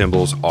these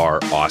cymbals are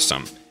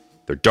awesome.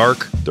 They're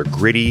dark, they're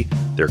gritty,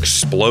 they're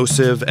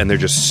explosive, and they're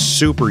just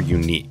super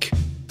unique.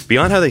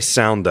 Beyond how they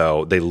sound,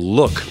 though, they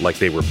look like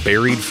they were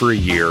buried for a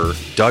year,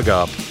 dug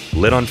up,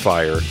 lit on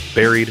fire,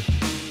 buried,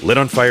 lit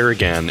on fire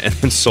again, and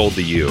then sold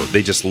to you.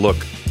 They just look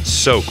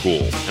so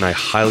cool, and I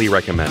highly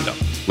recommend them.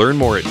 Learn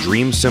more at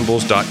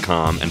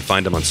dreamcymbals.com and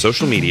find them on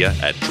social media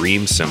at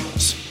Dream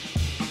Cymbals.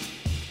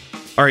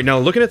 All right, now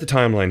looking at the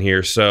timeline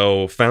here,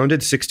 so founded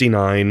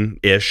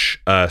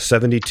 69-ish,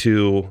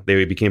 72,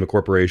 they became a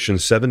corporation,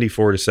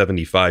 74 to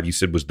 75, you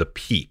said was the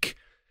peak.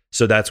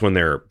 So that's when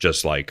they're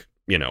just like,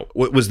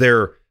 what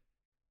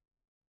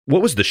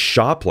was the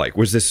shop like?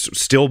 Was this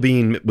still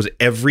was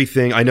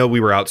everything? I know we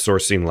were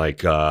outsourcing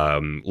like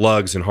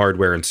lugs and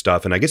hardware and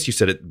stuff, and I guess you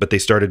said it, but they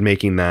started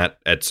making that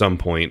at some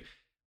point.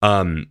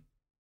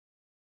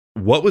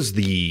 What was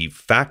the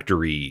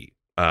factory,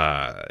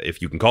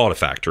 if you can call it a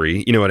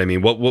factory? You know what I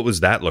mean? What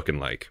was that looking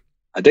like?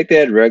 I think they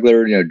had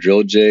regular,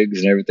 drill jigs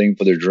and everything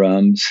for their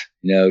drums,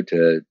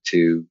 to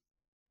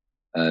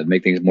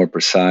make things more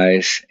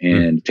precise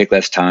and take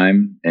less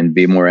time and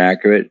be more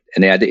accurate.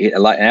 And they had a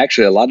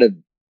lot of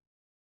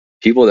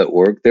people that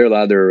worked there, a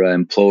lot of their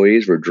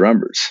employees were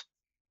drummers.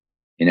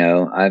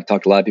 I've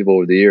talked to a lot of people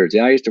over the years.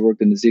 Yeah, I used to work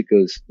in the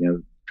Zico's,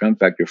 drum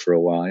factory for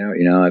a while.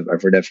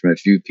 I've heard that from a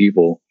few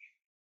people.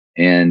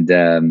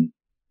 And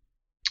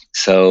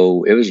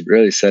so it was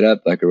really set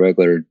up like a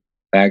regular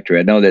factory.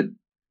 I know that, I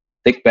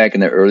think back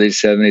in the early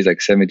 70s,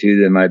 like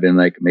 72, they might have been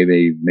like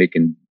maybe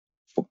making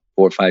 4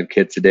 or 5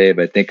 kits a day.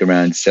 But I think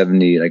around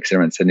 70, like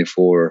around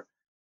 74,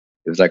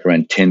 it was like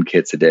around 10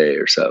 kits a day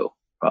or so,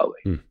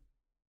 probably.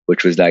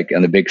 Which was like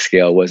on the big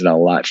scale, wasn't a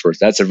lot for us.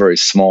 That's a very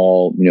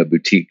small,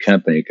 boutique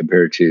company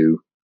compared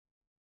to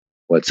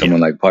what someone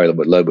like probably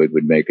what Ludwig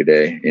would make a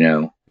day,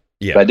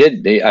 Yeah. But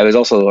I was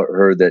also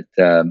heard that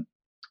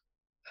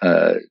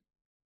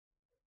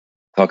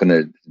talking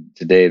to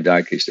Dave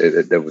Dykish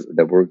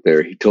that worked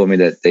there, he told me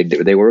that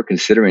they were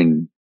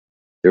considering,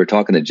 they were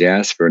talking to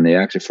Jasper, and they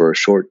actually for a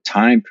short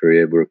time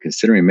period were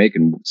considering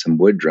making some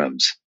wood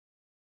drums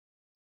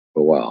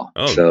for a while.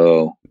 Oh.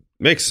 So.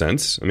 Makes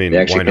sense. I mean, they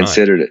actually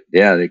considered it.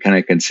 Yeah, they kind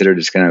of considered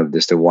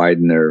just to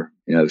widen their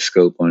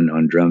scope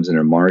on drums in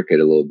their market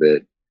a little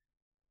bit,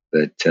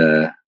 but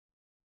it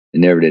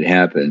never did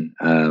happen.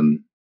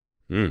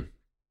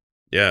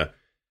 Yeah.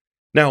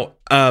 Now,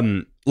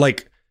 I'm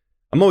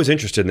always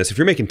interested in this. If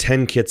you're making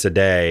 10 kits a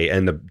day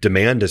and the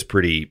demand is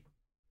pretty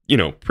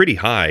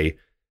high,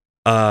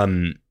 how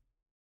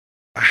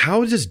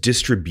does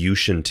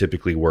distribution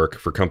typically work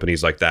for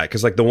companies like that?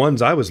 Because like the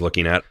ones I was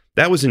looking at,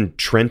 that was in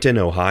Trenton,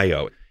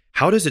 Ohio.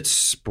 How does it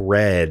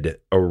spread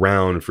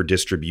around for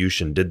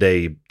distribution? Did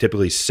they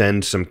typically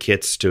send some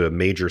kits to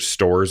major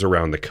stores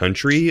around the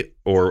country,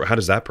 or how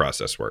does that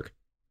process work?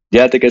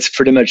 Yeah, I think that's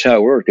pretty much how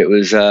it worked. It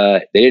was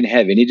they didn't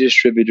have any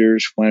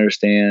distributors, from what I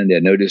understand. They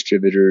had no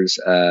distributors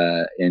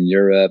in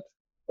Europe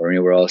or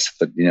anywhere else,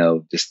 but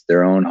just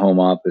their own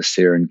home office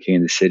here in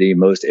Kansas City.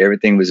 Most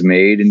everything was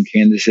made in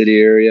Kansas City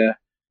area.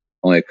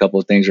 Only a couple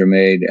of things were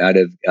made out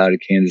of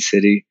Kansas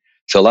City.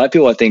 So a lot of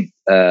people, I think,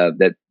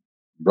 that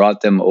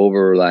brought them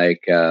over,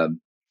 like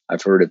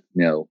I've heard of,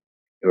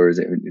 or is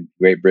it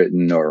Great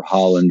Britain or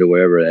Holland or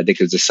wherever. I think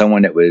it was just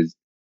someone that would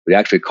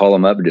actually call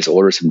them up and just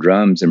order some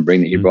drums and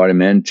he brought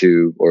them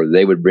into, or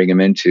they would bring them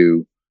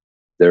into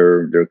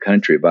their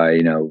country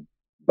by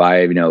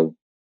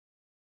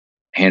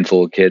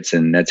handful of kits,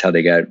 and that's how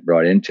they got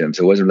brought into them.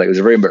 So it wasn't like, it was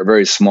a very,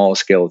 very small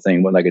scale thing.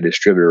 It wasn't like a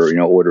distributor,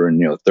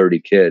 ordering 30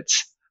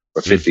 kits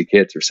or 50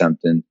 kits or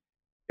something.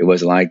 It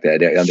wasn't like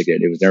that. I don't think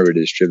it was never a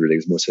distributor.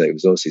 It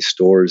was mostly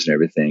stores and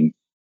everything.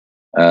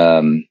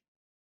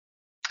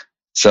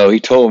 So he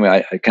told me,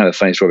 kind of a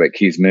funny story about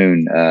Keith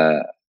Moon.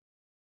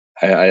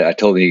 I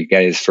told him he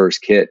got his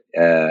first kit.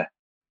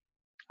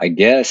 I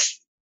guess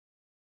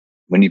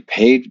when he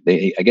paid,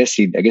 they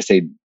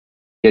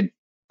had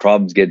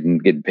problems getting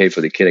paid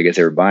for the kit. I guess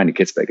they were buying the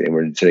kits back then,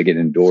 instead of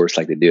getting endorsed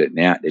like they do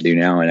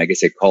now. And I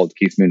guess they called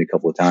Keith Moon a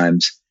couple of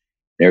times.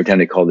 And every time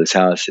they called his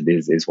house,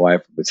 his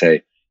wife would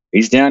say,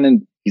 he's down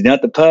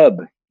at the pub.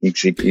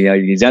 He's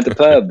down at the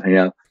pub.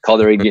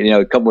 Called her,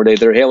 a couple more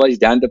days later. Hey, well, he's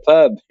down at the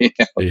pub.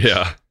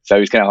 Yeah. So he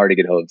was kind of hard to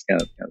get hold of. It's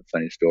kind of a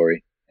funny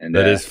story. And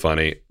that is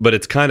funny, but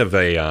it's kind of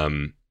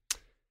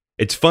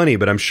it's funny,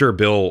 but I'm sure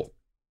Bill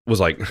was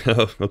like,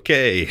 oh,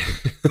 okay.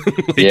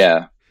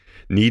 Yeah.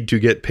 Need to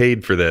get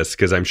paid for this,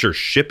 because I'm sure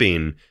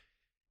shipping.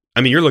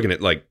 I mean, you're looking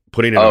at like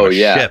putting it on a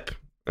ship.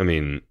 I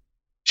mean,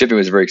 shipping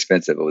was very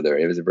expensive over there.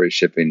 It was a very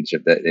ship.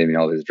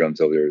 All his drums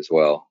over there as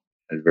well.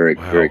 It was very,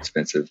 very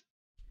expensive.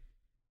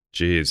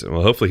 Jeez.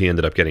 Well, hopefully he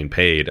ended up getting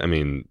paid. I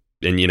mean,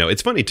 and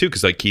it's funny too,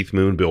 because like Keith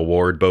Moon, Bill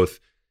Ward,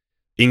 both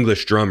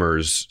English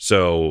drummers.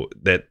 So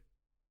that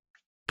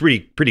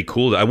pretty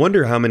cool. I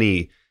wonder how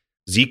many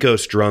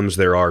Zikos drums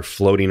there are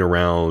floating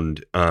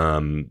around,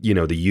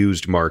 the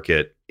used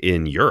market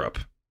in Europe.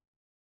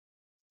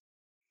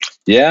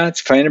 Yeah,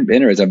 it's kind of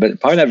interesting, but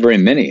probably not very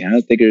many. I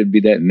don't think it would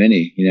be that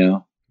many,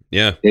 Yeah.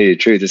 To tell you the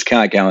truth, it's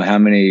kind of like how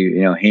many,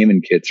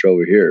 Heyman kits are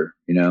over here,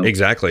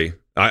 Exactly.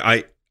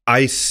 I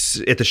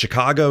at the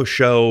Chicago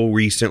show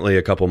recently,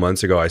 a couple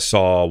months ago, I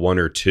saw one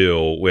or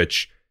two,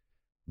 which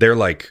they're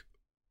like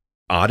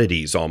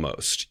oddities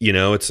almost.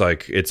 It's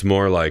like, it's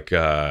more like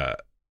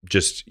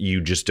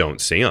you just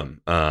don't see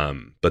them.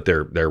 But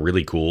they're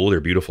really cool. They're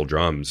beautiful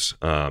drums.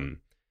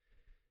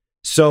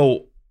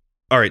 So,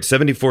 all right,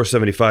 74,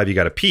 75, you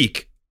got a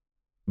peak.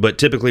 But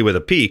typically with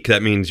a peak,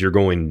 that means you're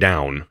going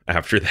down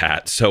after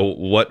that. So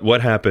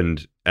what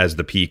happened as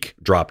the peak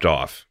dropped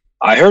off?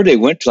 I heard they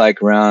went to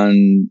like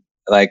around,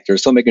 like they're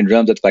still making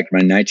drums up to like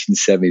around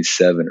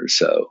 1977 or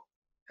so.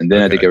 And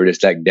then I think they were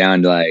just like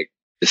down to like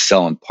just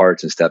selling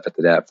parts and stuff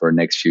after that for the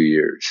next few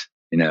years,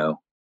 So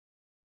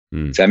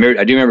I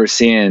do remember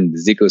seeing the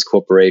Zikos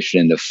Corporation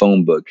in the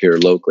phone book here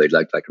locally,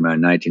 like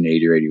around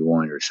 1980 or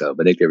 81 or so.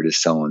 But I think they were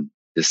just selling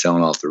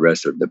off the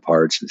rest of the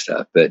parts and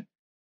stuff.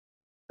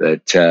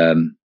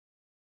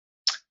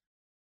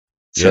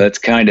 So that's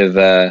kind of,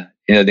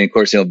 then of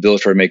course, Bill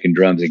started making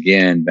drums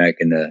again back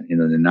in the, the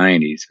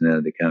 90s,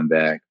 they come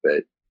back,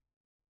 but,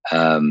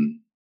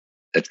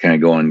 that's kind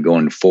of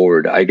going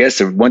forward. I guess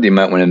the one thing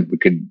we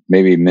could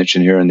maybe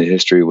mention here in the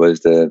history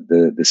was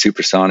the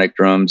supersonic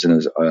drums and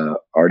those,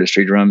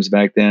 artistry drums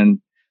back then.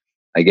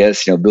 I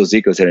guess, Bill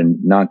Zikos had a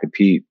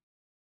non-compete,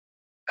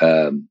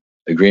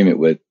 agreement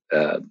with,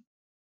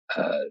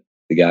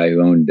 the guy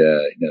who owned,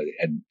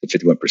 had the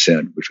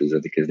 51%, which was, I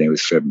think his name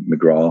was Fred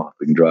McGraw.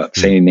 We can drop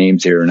saying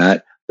names here or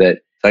not, but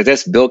like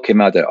that's Bill came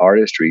out that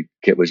artistry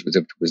kit was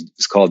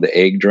called the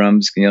egg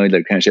drums. They're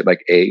kind of shaped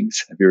like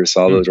eggs. Have you ever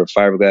saw those, or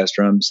fiberglass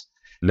drums?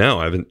 No,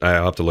 I haven't.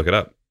 I'll have to look it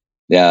up.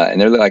 Yeah,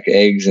 and they're like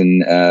eggs,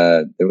 and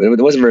there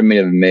wasn't very many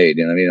of them made.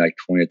 Like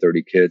 20 or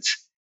 30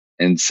 kits,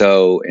 and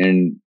so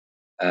in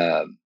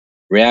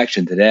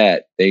reaction to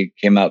that, they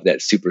came out with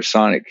that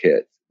supersonic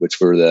kit, which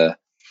were the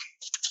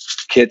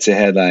kits that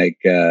had like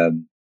I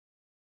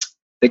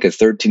think a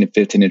 13 to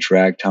 15 inch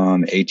rag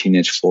tom,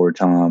 18-inch floor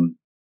tom,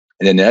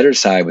 and then the other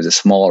side was a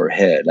smaller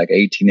head. Like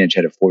 18-inch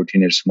had a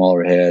 14-inch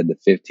smaller head, the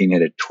 15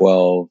 had a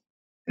 12,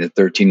 and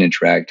the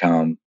 13-inch rag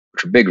tom,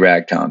 which were big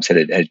rag toms, had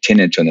a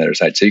 10-inch on the other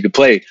side, so you could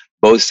play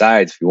both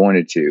sides if you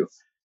wanted to.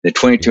 The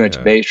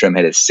 22-inch bass drum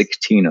had a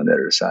 16 on the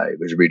other side. It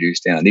was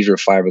reduced down. These were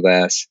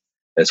fiberglass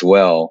as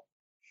well.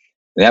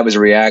 And that was a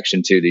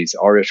reaction to these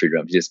artistry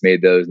drums. They just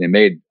made those, and they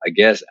made, I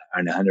guess,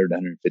 100,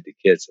 150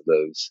 kits of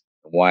those,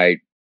 white,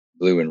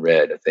 blue, and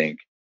red, I think.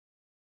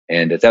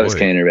 And that was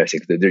kind of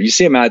interesting. You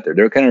see them out there.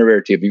 They're kind of rare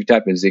too. If you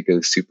type in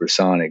Zikos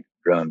supersonic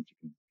drums,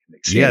 you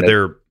can see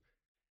them.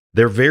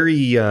 They're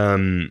very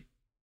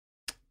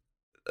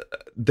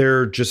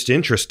they're just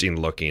interesting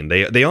looking.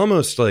 They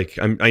almost like,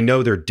 I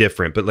know they're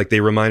different, but like they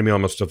remind me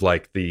almost of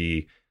like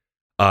the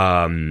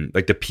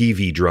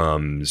PV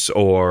drums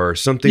or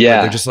something.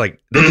 Yeah. They're just like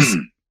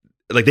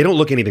like they don't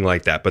look anything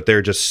like that, but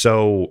they're just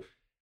so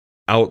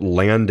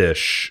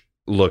outlandish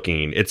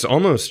looking. It's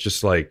almost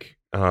just like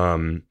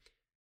kind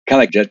of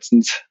like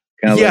Jetsons.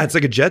 It's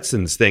like a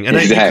Jetsons thing. And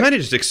exactly. I kind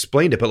of just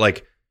explained it, but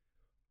like,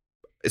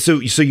 so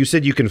you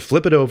said you can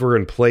flip it over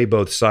and play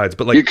both sides,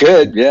 but like you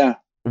could, yeah.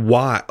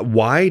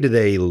 Why do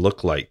they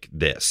look like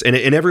this? And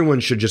everyone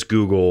should just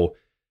Google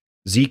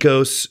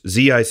Zikos,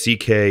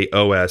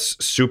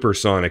 Zickos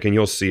supersonic, and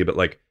you'll see. But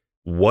like,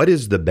 what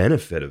is the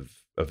benefit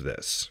of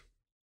this?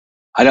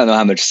 I don't know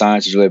how much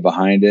science is really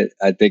behind it.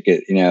 I think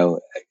it,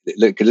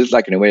 because it's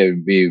like in a way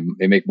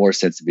it make more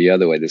sense to be the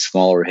other way. The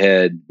smaller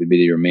head would be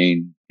your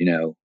main,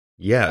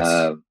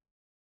 yes,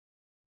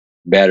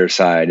 batter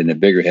side, and the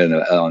bigger head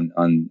on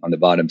the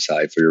bottom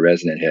side for your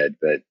resonant head.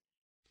 But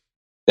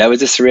that was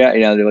just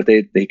what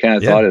they kind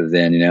of thought of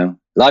then. A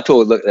lot of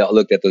people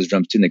looked at those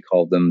drums too, and they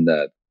called them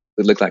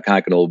it looked like kind of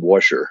like an old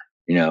washer.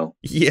 Like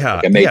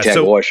a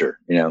Maytag washer.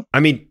 I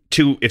mean,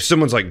 if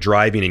someone's like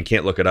driving and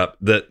can't look it up,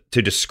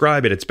 to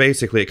describe it, it's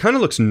basically, it kind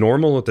of looks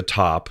normal at the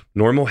top,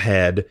 normal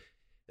head,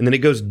 and then it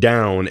goes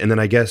down, and then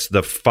I guess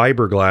the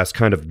fiberglass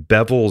kind of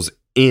bevels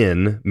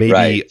in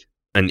maybe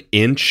an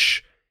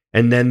inch,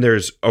 and then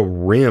there's a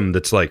rim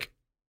that's like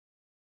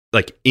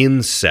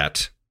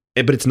inset,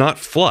 but it's not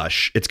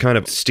flush. It's kind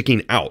of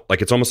sticking out,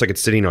 like it's almost like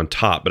it's sitting on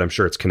top, but I'm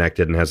sure it's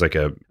connected and has like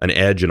an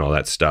edge and all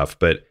that stuff,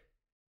 but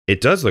it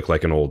does look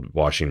like an old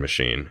washing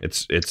machine.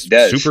 It's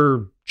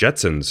super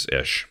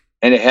Jetsons-ish.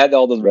 And it had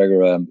all those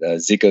regular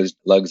Zikos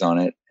lugs on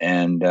it,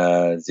 and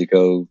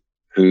Ziko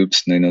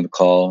hoops, and the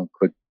call,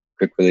 quick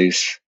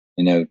release,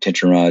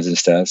 tension rods and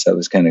stuff. So that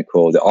was kind of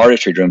cool. The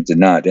artistry drums did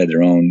not. They had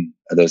their own,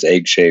 those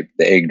the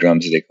egg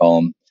drums as they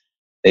call them.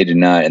 They did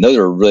not, and those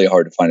are really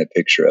hard to find a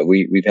picture of.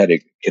 We've had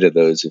a kit of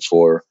those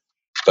before,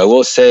 but I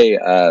will say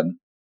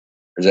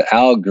there's an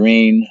Al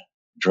Green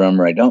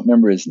drummer. I don't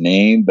remember his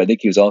name, but I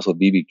think he was also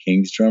B.B.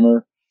 King's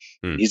drummer.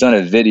 He's on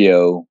a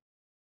video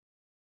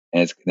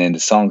and then the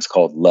song's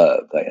called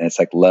Love, and it's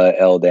like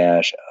L-O-V-E.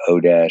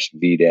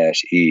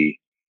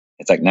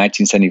 It's like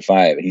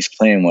 1975, and he's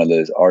playing one of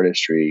those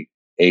artistry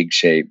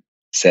egg-shaped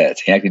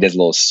sets. He actually does a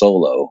little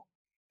solo.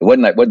 It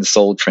wasn't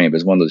Soul Train, but it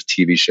was one of those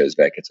TV shows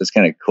back then. So it's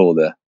kind of cool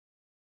to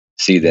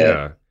see that.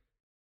 Yeah.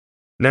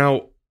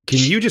 Now, can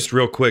you just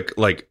real quick,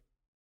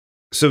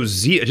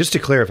 just to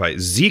clarify,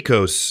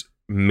 Zikos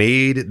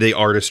made the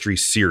artistry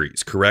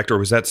series, correct? Or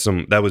was that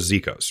was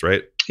Zikos,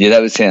 right? Yeah,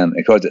 that was him.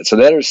 So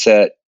that other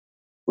set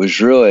was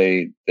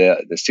really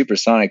the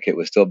Supersonic kit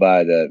was still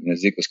by the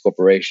Zikos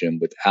Corporation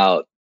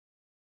without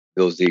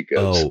Bill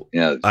Zikos.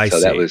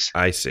 Oh,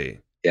 I see.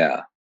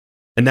 Yeah.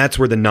 And that's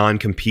where the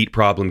non-compete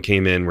problem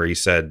came in, where he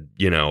said,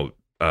 hey,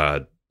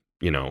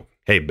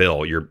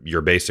 Bill,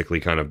 you're basically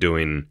kind of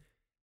doing,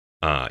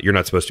 you're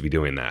not supposed to be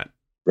doing that.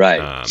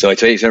 Right. So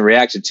in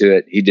reaction to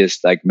it, he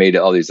just made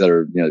all these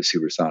other,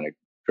 supersonic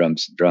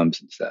drums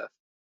and stuff.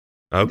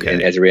 Okay.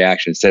 And as a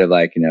reaction, instead of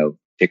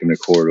taking the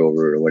chord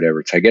over or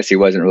whatever. So I guess he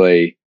wasn't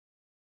really,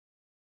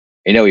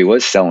 he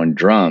was selling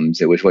drums.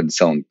 It wasn't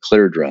selling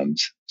clear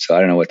drums. So I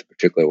don't know what the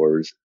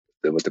particulars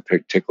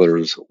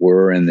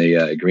were in the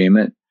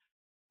agreement.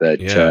 But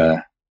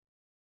yeah.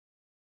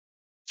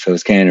 So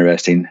it's kind of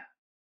interesting.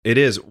 It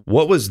is.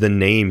 What was the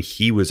name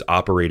he was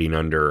operating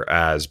under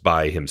as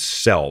by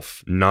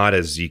himself, not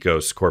as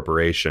Zikos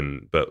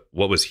Corporation, but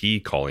what was he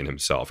calling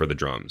himself for the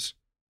drums?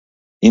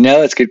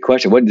 That's a good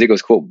question. What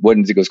Zikos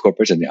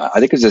Corporation?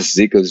 I think it was just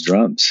Zikos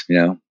Drums.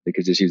 They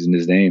could just using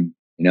his name.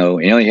 He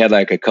only had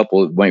like a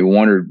couple.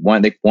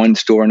 One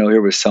store I know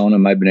here was selling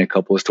them. Might have been a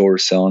couple of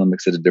stores selling them.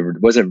 Except there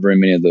wasn't very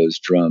many of those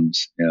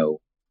drums,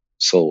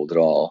 sold at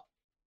all.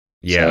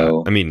 Yeah,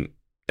 so, I mean,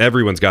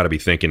 everyone's got to be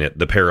thinking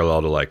the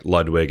parallel to like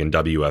Ludwig and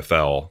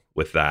WFL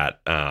with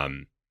that.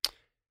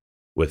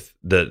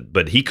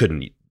 But he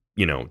couldn't.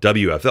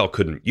 WFL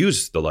couldn't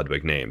use the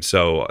Ludwig name,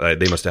 so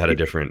they must have had a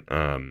different.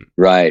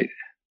 Right.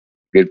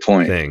 Good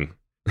point. Thing.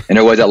 And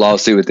there was that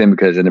lawsuit with them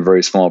because in a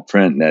very small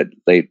print in that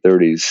late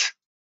 30s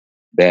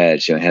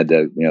badge, had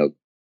the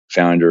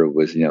founder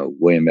was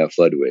William F.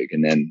 Ludwig,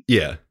 and then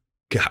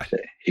God,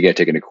 he got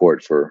taken to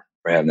court for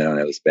having that on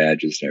those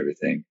badges and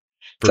everything.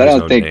 So I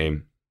don't think.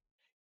 Name.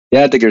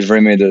 Yeah, I think there's very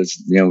many of those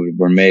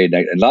were made.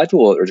 A lot of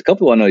people, there's a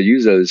couple I know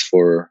use those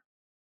for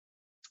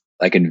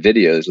like in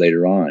videos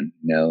later on.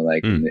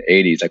 In the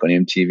 80s, like on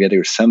MTV. I think there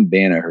was some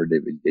band I heard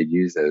they'd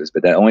use those,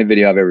 but that only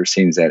video I've ever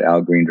seen is that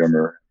Al Green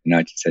drummer in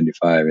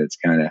 1975.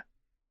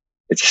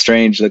 It's a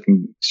strange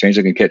looking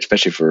kit,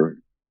 especially for.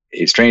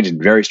 It's strange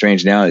and very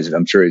strange now.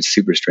 I'm sure it's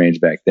super strange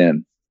back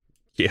then.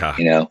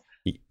 Yeah.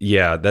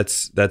 Yeah,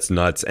 that's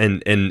nuts.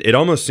 And it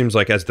almost seems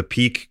like as the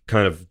peak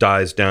kind of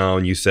dies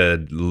down, you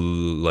said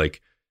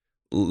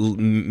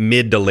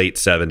mid to late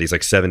 70s,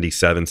 like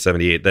 77,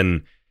 78,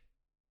 then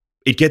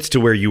it gets to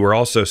where you were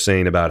also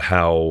saying about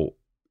how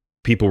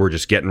people were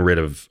just getting rid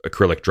of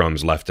acrylic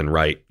drums left and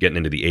right, getting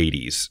into the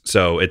 80s.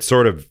 So it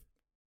sort of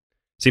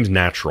seems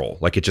natural,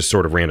 like it just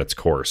sort of ran its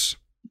course.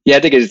 Yeah,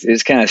 I think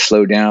it's kind of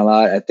slowed down a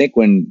lot. I think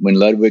when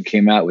Ludwig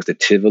came out with the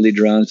Tivoli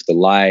drums, the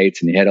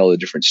lights, and you had all the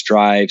different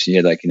stripes, and you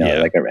had like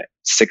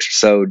 6 or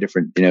so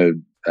different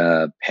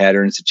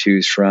patterns to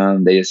choose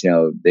from. They just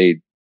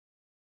it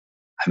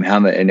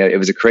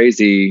was a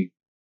crazy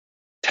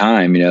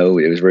time.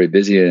 It was very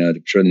busy. In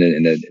the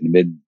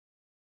mid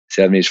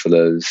 70s for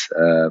those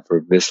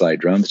for Vislight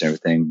drums and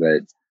everything.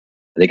 But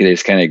I think they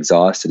just kind of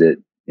exhausted it,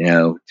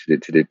 to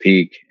the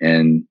peak.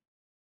 And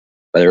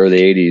by the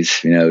early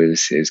 80s,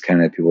 it was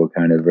kind of, people were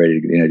kind of ready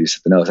to, do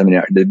something else. I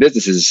mean, the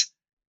business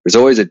there's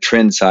always a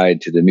trend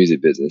side to the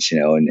music business,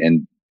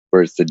 and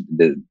where it's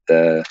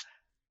the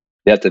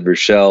depth of your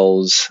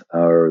shells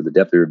or the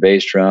depth of your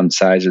bass drum, the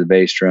size of the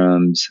bass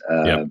drums.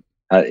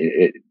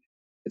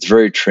 It's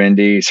very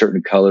trendy,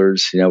 certain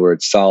colors, where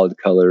it's solid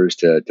colors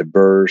to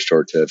burst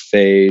or to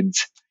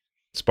fades.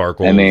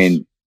 Sparkles. I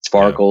mean,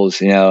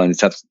 sparkles, and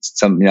stuff,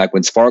 like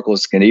when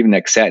sparkles can even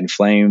like Satin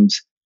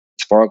Flames,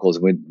 sparkles,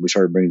 we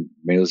started bringing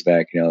those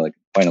back, like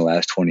probably in the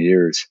last 20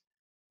 years.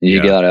 And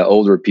you get a lot of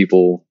older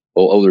people,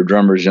 older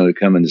drummers, to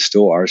come in the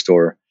store, our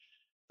store.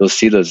 They'll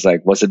see those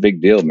like, what's the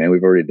big deal, man?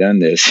 We've already done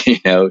this,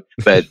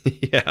 But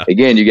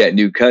again, you got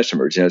new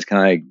customers. It's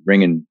kind of like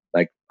bringing,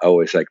 like I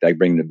always like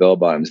bringing the bell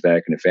bottoms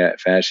back in the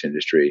fashion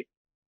industry.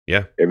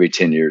 Yeah, every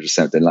 10 years or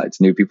something. Like it's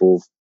new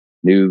people,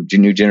 new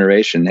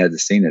generation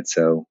hasn't seen it.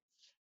 So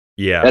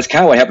yeah, that's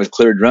kind of what happened with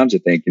clear drums. I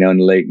think in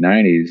the late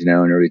 90s,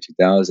 and early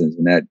 2000s,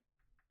 when that.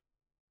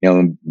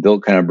 When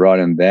Bill kind of brought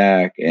him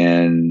back,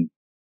 and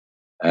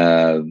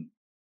when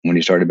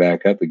he started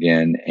back up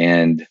again,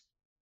 and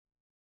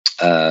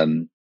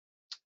it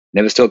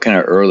was still kind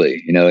of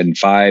early, and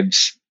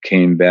Fives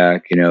came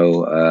back,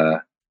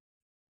 when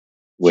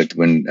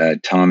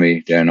Tommy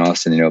down in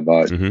Austin,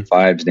 bought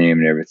Fives name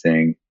and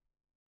everything,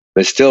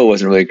 but still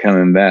wasn't really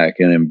coming back.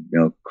 And then,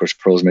 of course,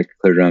 Pearl's making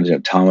clear drums.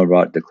 Tama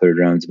brought the clear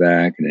drums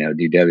back, and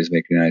DW's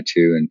making that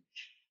too, and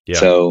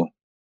so,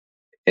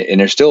 and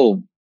they're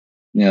still.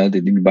 They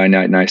can buy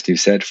nice new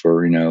sets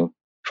for $1,200,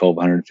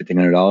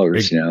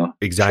 $1,500.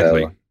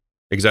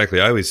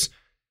 Exactly. I always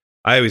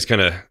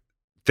kind of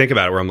think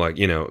about it, where I'm like,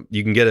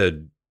 you can get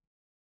a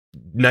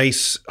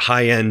nice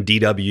high-end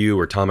DW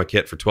or Tama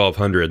kit for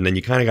 $1,200, and then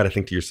you kind of got to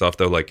think to yourself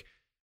though, like,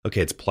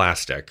 okay, it's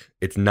plastic.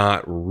 It's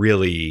not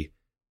really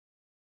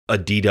a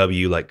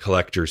DW like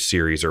collector's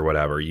series or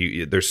whatever.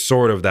 There's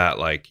sort of that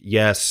like,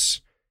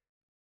 yes,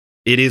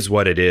 it is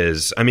what it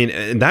is. I mean,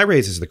 and that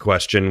raises the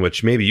question,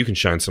 which maybe you can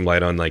shine some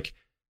light on, like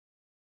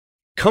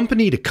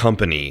company to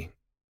company.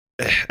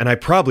 And I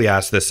probably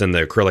asked this in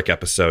the acrylic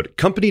episode,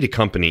 company to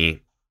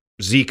company,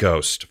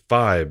 Z-Coast,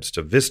 Fibes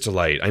to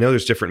Vistalite. I know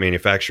there's different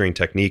manufacturing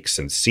techniques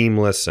and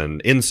seamless and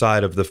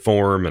inside of the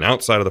form and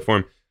outside of the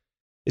form.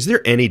 Is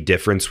there any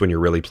difference when you're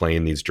really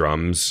playing these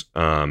drums?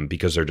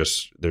 Because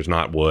there's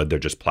not wood, they're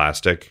just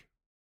plastic.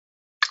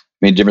 I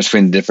mean, difference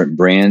between different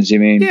brands, you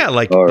mean? Yeah,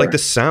 like the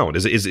sound.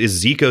 Is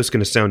Z-Coast going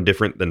to sound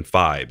different than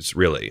Fibes,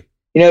 think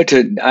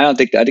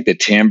the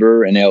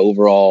timbre and the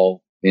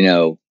overall,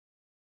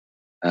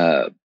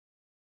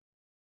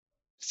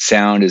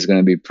 sound is going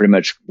to be pretty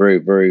much very,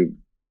 very,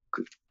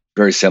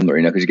 very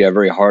similar, because you got a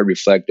very hard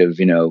reflective,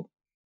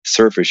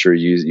 surface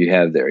you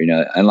have there,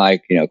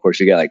 unlike, of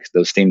course you got like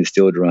those stainless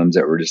steel drums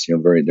that were just,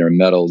 they're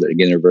metal, that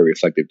again, they're very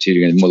reflective too.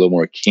 You're going to a little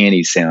more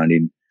canny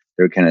sounding.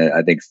 They're kind of,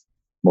 I think,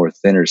 more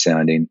thinner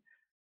sounding.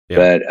 Yeah.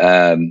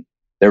 But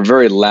they're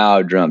very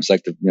loud drums,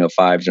 like the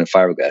Fibes and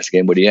fiberglass.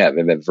 Again, what do you have?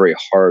 You have a very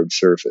hard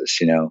surface,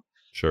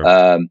 Sure.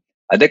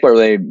 I think what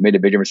really made a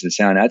big difference in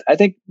sound, I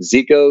think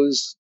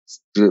Zico's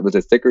with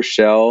a thicker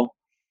shell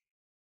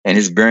and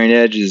his bearing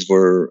edges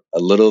were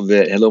made a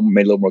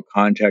little more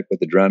contact with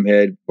the drum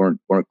head, weren't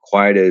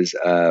quite as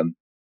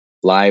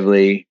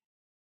lively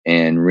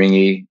and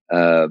ringy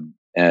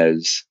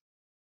as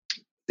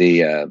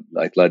the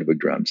like Ludwig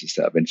drums and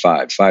stuff. And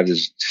Fibes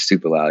is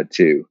super loud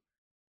too.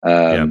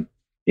 And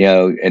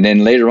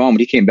then later on when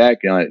he came back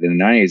in the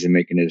 90s and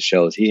making his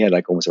shells, he had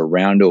like almost a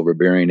round over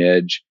bearing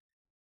edge,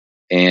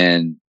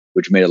 and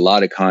which made a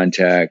lot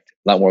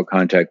more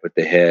contact with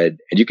the head.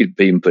 And you could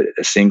even put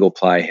a single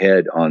ply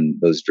head on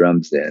those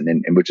drums then,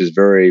 and which is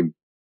very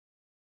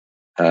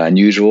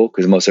unusual,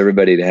 because most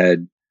everybody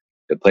that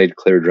played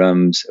clear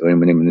drums,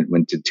 when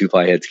the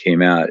 2-ply heads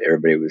came out,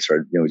 everybody was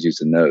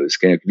using those.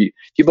 If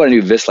you bought a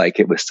new Vistalite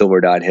kit with silver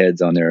dot heads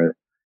on there, and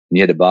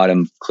you had the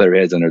bottom clear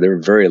heads on there, they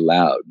were very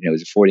loud. It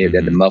was a 40, they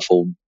had the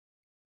muffled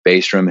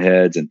bass drum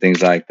heads and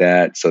things like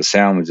that. So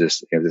sound was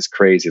just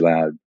crazy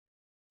loud.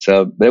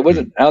 So, but it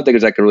wasn't, I don't think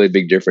there's like a really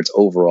big difference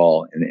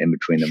overall in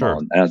between them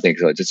all. I don't think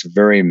so. It's just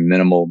very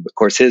minimal. Of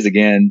course, his,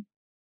 again,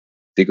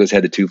 Zico's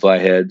had the 2-ply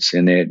heads,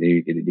 and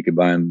you could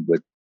buy them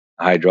with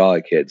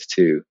hydraulic heads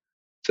too.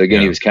 So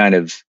again, he kind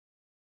of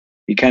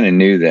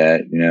knew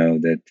that,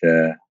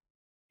 that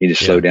he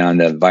just slowed down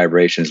the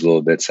vibrations a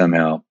little bit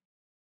somehow.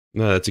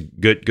 No, that's a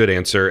good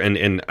answer.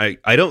 And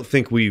I don't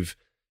think we've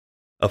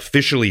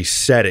officially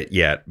said it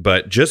yet,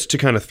 but just to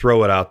kind of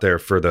throw it out there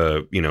for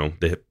the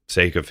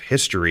sake of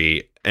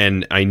history.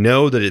 And I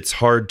know that it's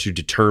hard to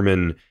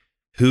determine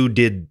who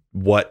did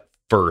what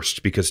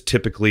first, because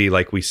typically,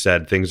 like we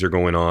said, things are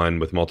going on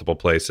with multiple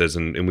places.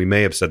 And we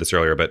may have said this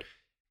earlier, but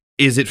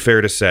is it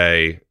fair to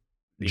say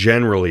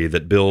generally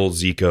that Bill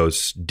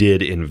Zikos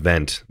did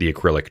invent the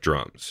acrylic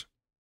drums?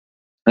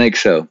 I think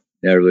so.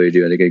 Yeah, I really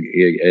do. I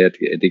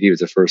think he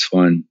was the first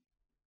one,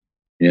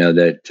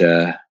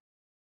 that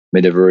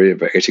made a very, I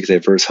guess you could say,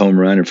 first home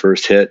run or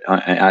first hit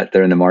out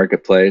there in the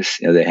marketplace.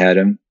 They had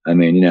him. I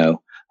mean,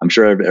 I'm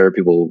sure other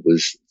people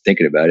was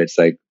thinking about it. It's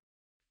like,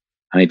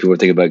 how many people were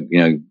thinking about,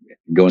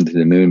 going to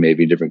the moon,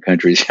 maybe in different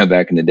countries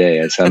back in the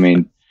day. So, I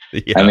mean,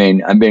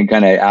 I'm being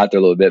kind of out there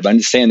a little bit, but I'm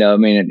just saying though, I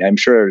mean, I'm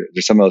sure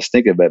there's someone else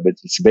thinking about it, but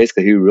it's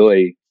basically who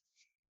really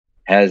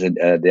has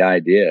the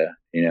idea,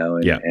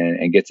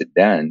 and gets it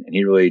done. And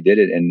he really did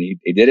it. And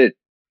he did it,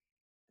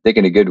 I think,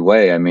 in a good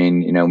way. I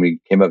mean, we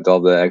came up with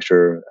all the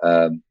extra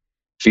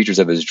features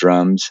of his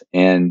drums.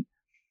 And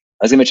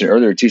as I mentioned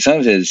earlier too, some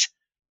of his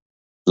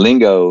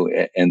lingo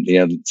and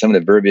some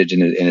of the verbiage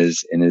in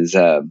his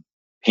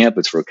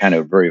pamphlets were kind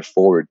of very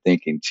forward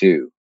thinking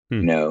too.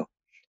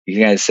 He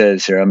kind of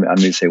says here, I'm going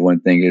to say one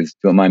thing is,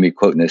 don't mind me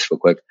quoting this real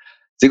quick.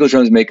 Zico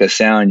drums make a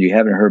sound you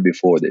haven't heard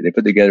before. They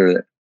put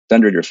together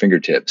thunder at your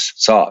fingertips,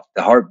 soft,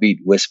 the heartbeat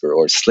whisper,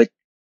 or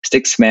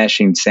stick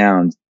smashing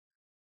sound.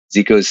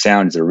 Zico's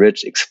sound is a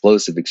rich,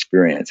 explosive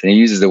experience. And he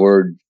uses the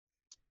word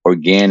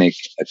organic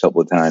a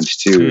couple of times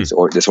too.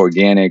 Or this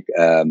organic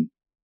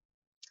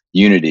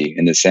unity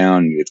in the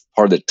sound. It's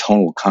part of the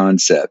tonal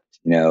concept,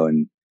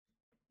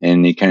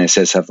 and he kind of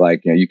says stuff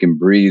like, you can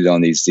breathe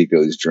on these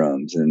Zico's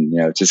drums. And,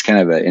 it's just kind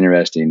of an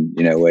interesting,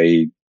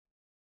 way.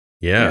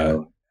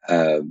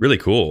 Really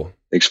cool.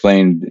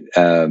 Explained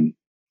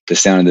the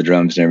sound of the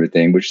drums and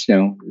everything, which,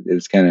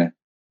 is kind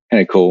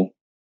of cool.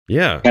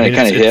 Yeah. Kind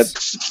of hip.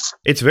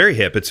 It's very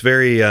hip. It's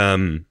very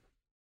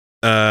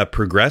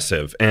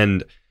progressive.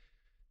 And,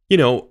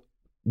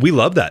 we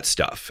love that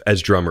stuff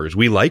as drummers.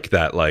 We like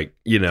that, like,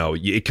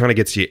 it kind of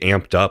gets you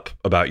amped up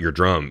about your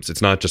drums.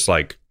 It's not just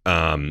like,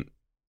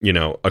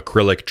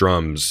 acrylic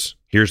drums.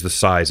 Here's the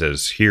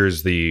sizes.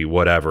 Here's the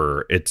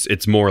whatever.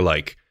 It's more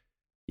like,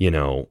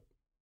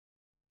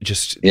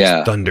 just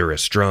Yeah.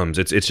 thunderous drums.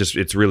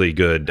 It's really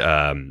good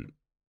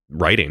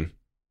writing.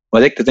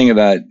 Well, I think the thing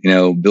about,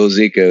 Bill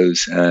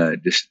Zico's,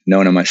 just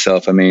knowing him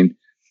myself, I mean,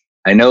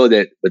 I know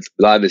that with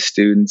a lot of his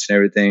students and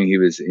everything, he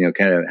was,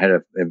 kind of had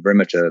a very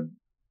much a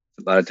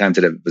lot of times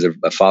that was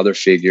a father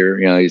figure.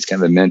 He's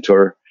kind of a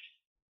mentor.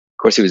 Of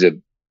course, he was a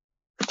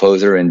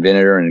composer,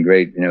 inventor, and a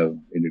great,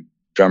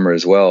 drummer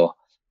as well.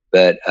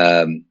 But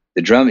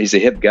the drum, he's a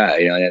hip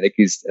guy. I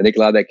think a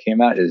lot of that came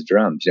out in his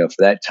drums. For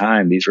that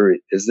time, this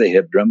is a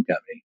hip drum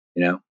company.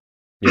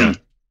 Yeah.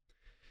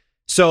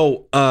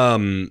 So,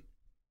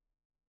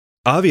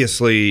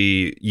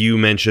 obviously, you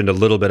mentioned a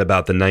little bit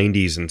about the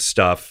 90s and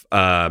stuff.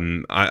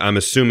 I'm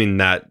assuming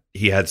that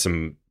he had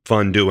some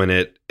fun doing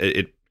it.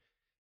 It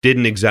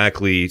didn't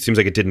exactly, seems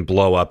like it didn't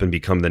blow up and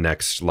become the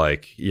next,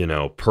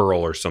 Pearl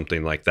or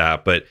something like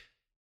that. But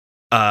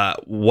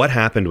what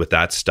happened with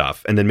that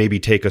stuff? And then maybe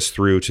take us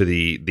through to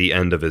the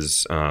end of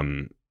his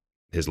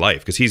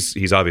life, because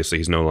he's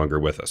obviously no longer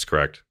with us,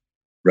 correct?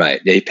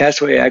 Right. Yeah, he passed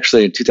away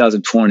actually in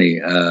 2020.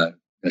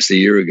 That's a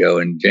year ago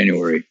in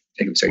January. I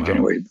think it was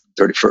January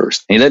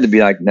 31st. And he lived to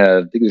be I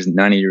think he was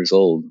 90 years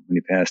old when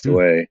he passed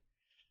away.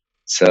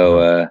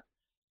 So,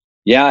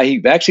 yeah,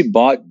 he actually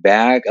bought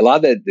back a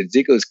lot of the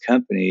Zico's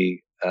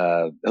company.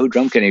 The whole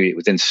drum company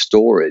was in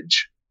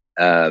storage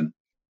at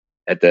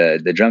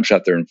the drum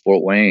shop there in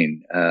Fort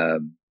Wayne.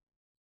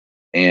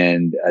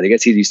 And I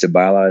guess he used to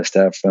buy a lot of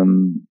stuff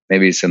from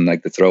maybe some the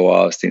throw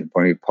offs,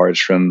 parts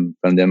from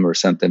them or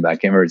something. But I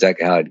can't remember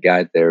exactly how it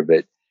got there.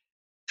 But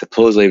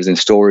supposedly it was in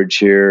storage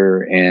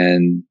here,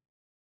 and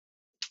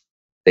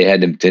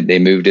they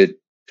moved it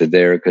to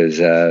there because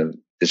it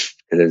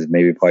was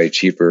maybe probably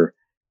cheaper.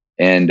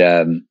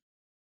 And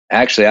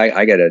actually,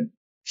 I got a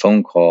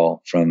phone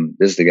call from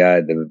this is the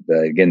guy,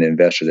 the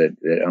investor that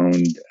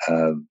owned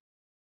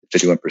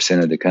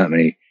 51% of the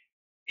company.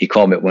 He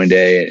called me one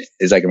day. It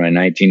was around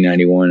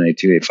 1991,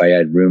 92. If I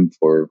had room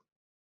for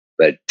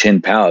but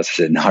 10 pallets, I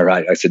said, no,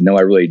 right. I said, no,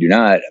 I really do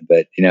not.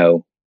 But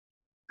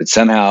but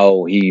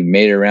somehow he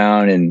made it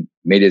around and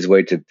made his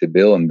way to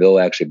Bill, and Bill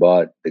actually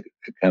bought the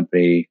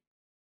company,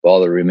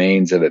 all the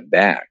remains of it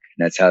back.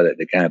 And that's how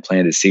they kind of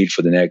planted the seed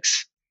for the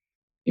next,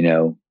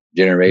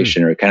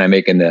 generation, or kind of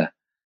making the,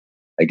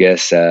 I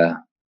guess,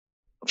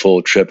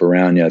 full trip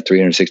around,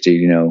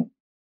 360,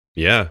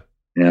 yeah.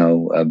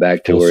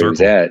 Back to full where circle. He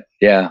was at.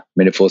 Yeah.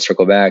 Made a full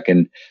circle back.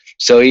 And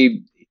so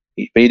he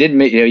didn't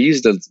make, he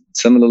used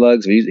some of the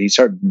lugs. He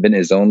started bending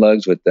his own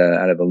lugs with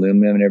out of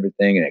aluminum and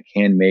everything, and a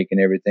can make and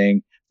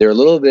everything. They're a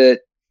little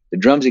bit, the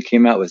drums he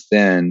came out with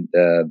then,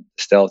 the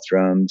stealth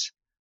drums,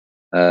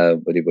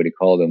 what he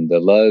called them, the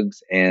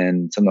lugs,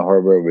 and some of the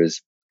hardware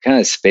was kind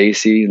of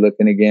spacey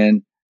looking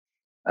again.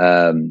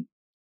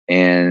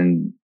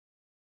 And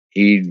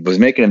he was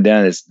making them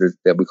down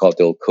that we call it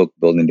the old Coke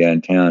building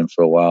downtown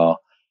for a while.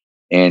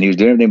 And he was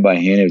doing everything by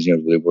hand. He was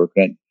really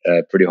working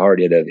it pretty hard.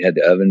 He had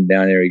the oven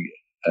down there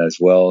as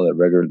well,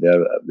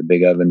 the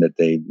big oven that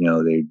they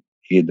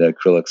heated the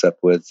acrylics up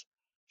with.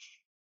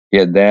 He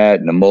had that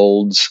and the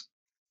molds.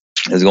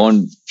 He was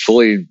going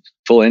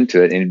full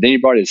into it. And then he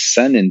brought his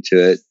son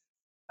into it,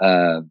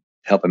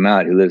 help him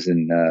out. He lives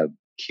in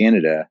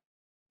Canada,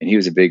 and he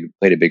was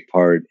played a big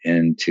part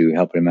into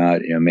helping him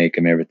out, make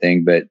him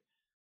everything. But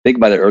think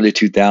about the early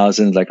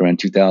 2000s, around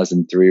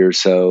 2003 or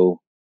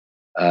so,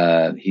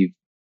 he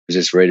was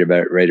just ready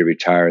to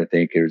retire. I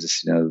think it was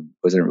just,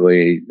 wasn't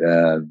really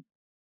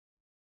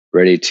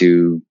ready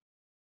to,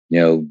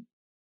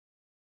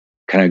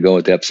 kind of go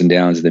with the ups and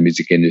downs of the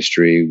music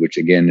industry, which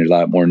again, there's a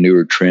lot more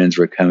newer trends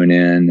were coming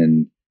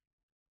in,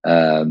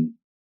 and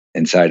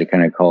decided to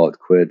kind of call it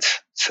quits.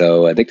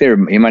 So I think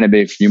he might have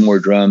made a few more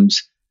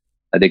drums.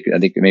 I think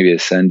maybe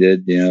his son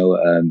did,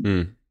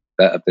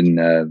 up in,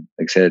 like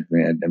I said,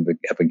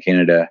 up in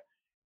Canada.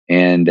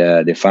 And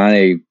they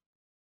finally,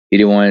 he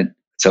didn't want,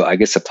 so I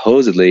guess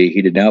supposedly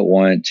he did not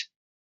want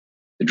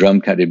the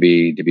drum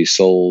company to be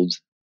sold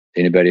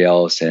to anybody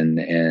else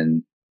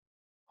and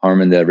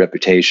harming the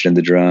reputation of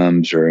the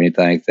drums or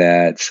anything like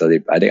that. So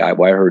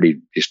I heard he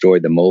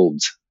destroyed the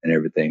molds and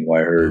everything.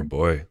 I heard, oh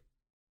boy,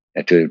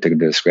 I took him to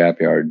the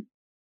scrapyard.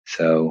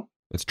 So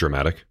that's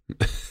dramatic.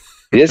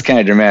 It is kind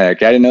of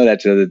dramatic. I didn't know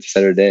that till the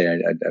Saturday. I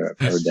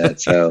heard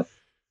that. So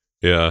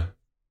yeah.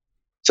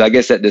 So I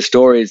guess that the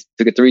story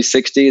took a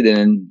 360.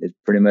 Then it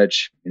pretty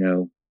much,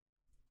 kind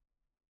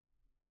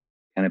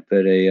of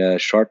put a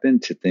sharp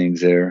end to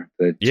things there.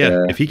 But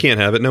yeah, if he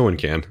can't have it, no one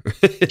can.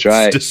 It's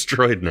right.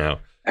 Destroyed now.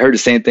 I heard the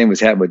same thing was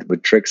happening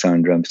with Tricks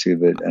on drums too,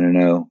 but I don't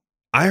know.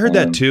 I heard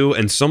that too,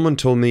 and someone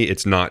told me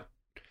it's not.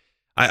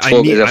 Is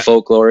it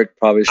folkloric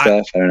probably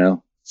stuff? I don't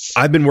know.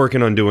 I've been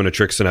working on doing a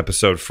Trixon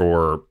episode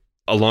for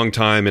a long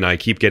time, and I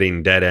keep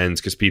getting dead ends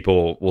because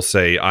people will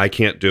say, I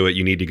can't do it.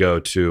 You need to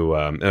go to,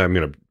 and I'm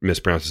going to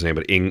mispronounce his name,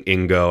 but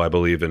Ingo, I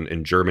believe,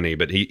 in Germany.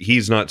 But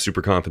he's not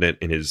super confident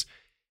in his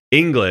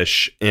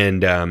English,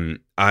 and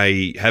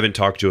I haven't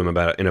talked to him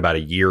in about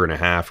a year and a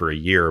half or a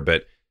year,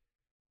 but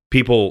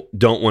people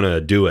don't want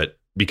to do it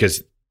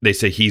because they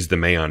say he's the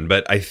man.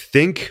 But I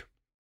think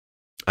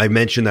I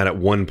mentioned that at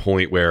one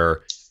point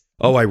where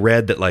oh, I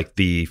read that like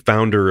the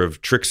founder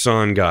of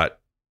Trixon got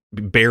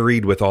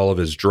buried with all of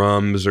his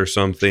drums or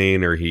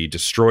something, or he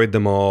destroyed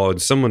them all.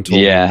 And someone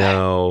told me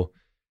no,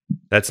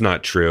 that's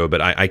not true,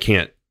 but I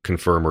can't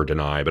confirm or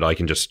deny, but I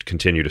can just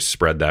continue to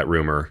spread that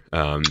rumor.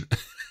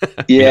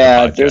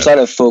 Yeah, there's a lot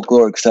of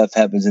folkloric stuff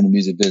happens in the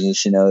music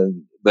business,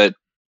 but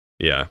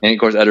yeah. And of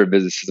course other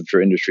businesses, I'm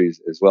sure,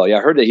 industries as well. Yeah,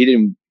 I heard that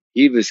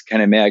he was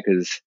kind of mad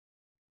because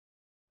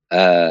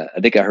I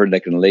think I heard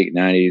like in the late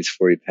 90s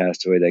before he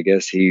passed away, I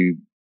guess he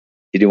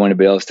didn't want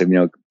anybody else to,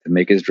 to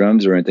make his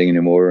drums or anything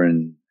anymore.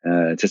 And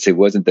since it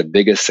wasn't the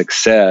biggest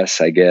success,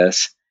 I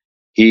guess,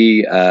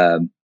 he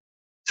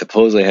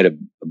supposedly had a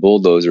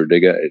bulldozer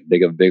dig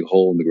a big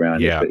hole in the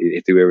ground. Yeah.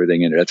 He threw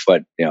everything in there. That's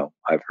what,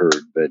 I've heard,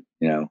 but,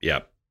 Yeah.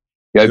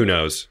 Who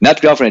knows? Not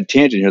to go off on a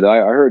tangent here, though. I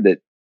heard that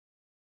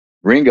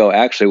Ringo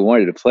actually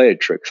wanted to play a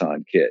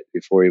Trixon kit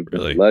before he went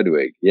to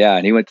Ludwig. Yeah,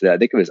 and he went to that. I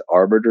think it was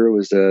Arbiter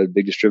was a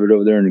big distributor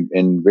over there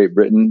in Great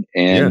Britain,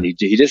 and he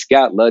just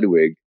got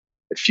Ludwig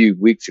a few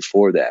weeks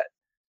before that.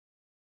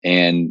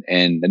 And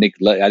I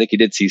think he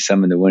did see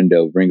some in the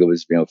window. Ringo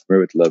was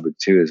familiar with Ludwig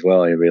too as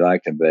well. He really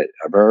liked him, but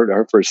I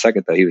heard for a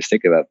second that he was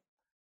thinking about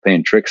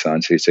playing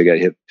Trixon, so he still got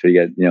hip. So he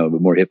got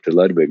more hip to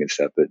Ludwig and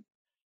stuff. But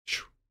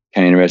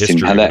kind of interesting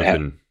how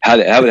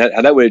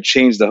that would have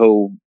changed the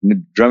whole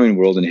drumming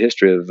world and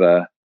history of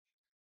the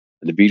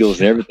Beatles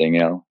and everything.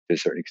 To a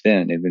certain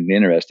extent, it'd been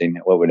interesting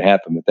what would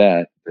happen with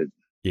that. But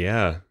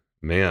yeah.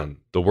 Man,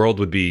 the world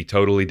would be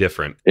totally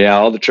different. Yeah,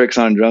 all the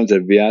Trixon drums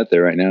that'd be out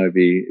there right now it'd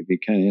be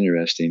kind of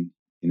interesting,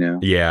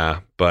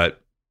 Yeah,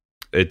 but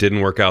it didn't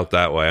work out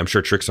that way. I'm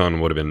sure Trixon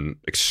would have been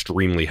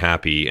extremely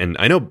happy, and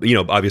I know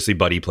obviously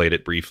Buddy played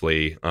it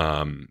briefly,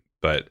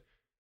 but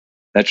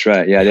that's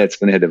right. Yeah, that's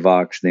when they had the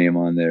Vox name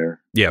on there.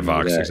 Yeah,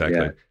 Vox,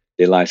 exactly. Yeah.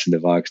 They licensed the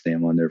Vox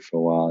name on there for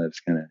a while. It was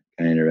kind of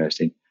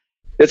interesting.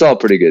 It's all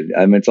pretty good.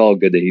 I mean, it's all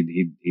good that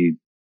he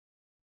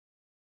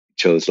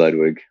chose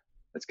Ludwig.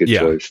 That's a good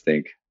choice, I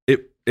think.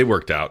 It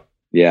worked out.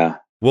 Yeah.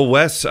 Well,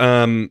 Wes,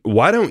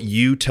 why don't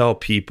you tell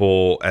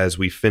people as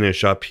we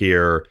finish up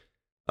here,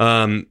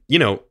 I'm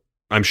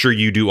sure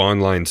you do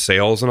online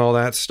sales and all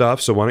that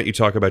stuff. So why don't you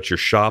talk about your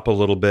shop a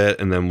little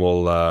bit, and then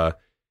we'll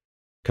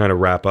kind of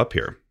wrap up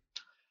here.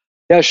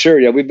 Yeah,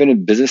 sure. Yeah, we've been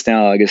in business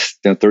now, I guess,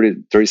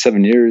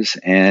 37 years,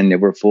 and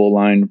we're a full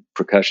line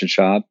percussion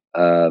shop.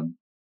 Of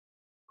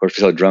course,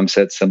 we sell drum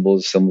sets,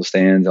 cymbals, cymbal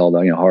stands, all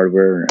the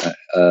hardware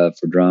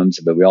for drums.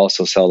 But we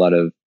also sell a lot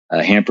of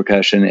hand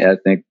percussion,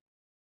 ethnic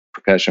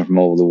percussion from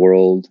all over the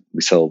world.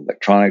 We sell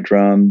electronic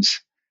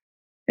drums,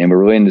 and we're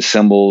really into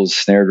cymbals,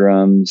 snare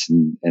drums,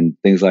 and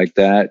things like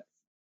that,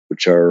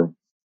 which are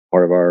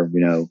part of our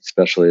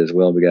specialty as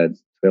well. We have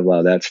a lot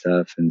of that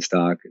stuff in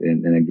stock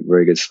and a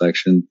very good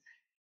selection.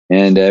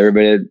 And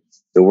everybody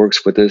that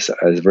works with us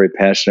is very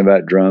passionate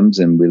about drums,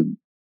 and we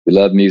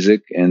love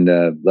music and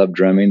love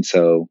drumming.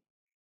 So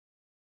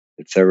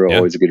it's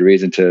always a good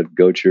reason to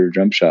go to your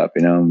drum shop.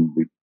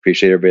 We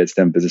appreciate everybody that's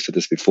done business with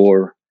us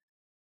before.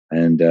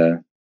 And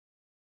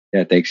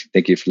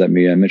thank you for letting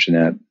me mention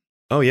that.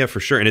 Oh yeah, for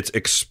sure. And it's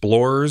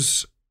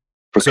Explores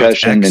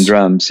Percussion and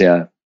Drums.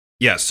 Yeah.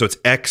 Yeah. So it's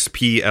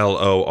XPLORES,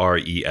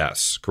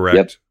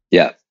 correct?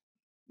 Yep.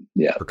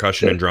 Yeah.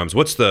 Percussion and Drums.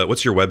 What's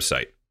your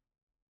website?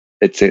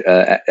 It's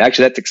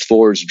actually that's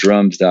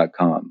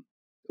explorersdrums.com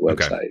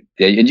website. Okay.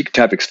 Yeah, and you can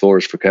type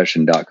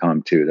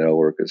explorerspercussion.com too. That'll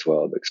work as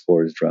well.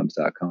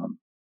 Explorersdrums.com.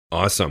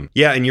 Awesome.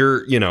 Yeah, and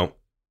you're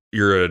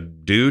a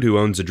dude who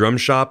owns a drum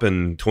shop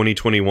in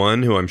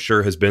 2021 who I'm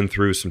sure has been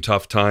through some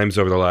tough times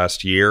over the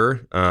last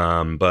year.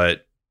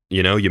 But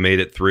you made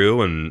it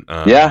through, and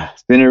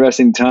it's been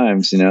interesting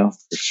times, for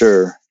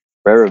sure,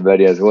 for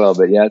everybody as well.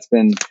 But yeah, it's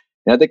been.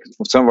 I think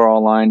some of our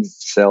online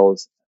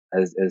sales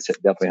has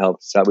definitely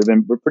helped us out.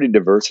 We're pretty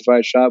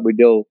diversified shop. We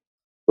deal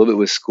a little bit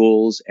with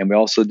schools, and we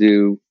also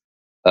do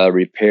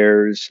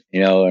repairs,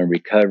 and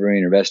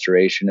recovery and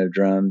restoration of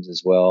drums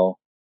as well.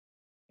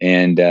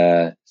 And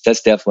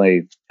that's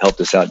definitely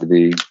helped us out to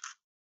be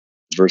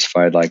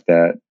diversified like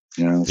that,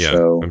 Yeah,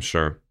 so, I'm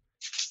sure.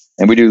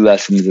 And we do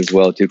lessons as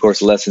well too. Of course,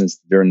 the lessons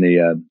during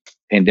the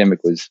pandemic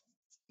was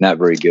not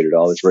very good at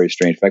all. It's very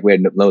strange. In fact, we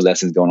had no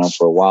lessons going on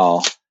for a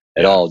while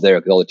at all there,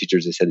 because all the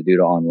teachers just had to do it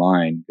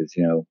online because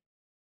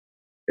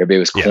everybody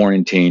was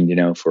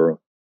quarantined, for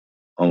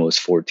almost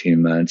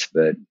 14 months.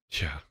 But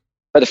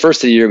by the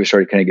first of the year, we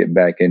started kind of getting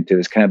back into it.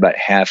 It's kind of about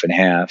half and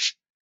half.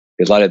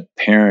 There's a lot of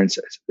parents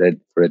that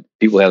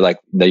people have, like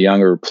the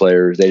younger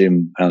players, I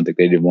don't think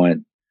they didn't want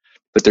to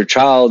put their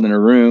child in a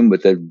room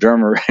with the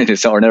drummer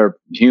or another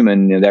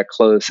human that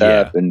close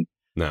up. And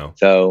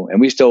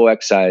and we still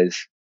exercise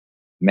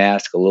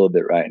mask a little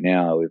bit right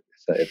now if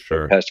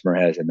the customer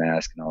has a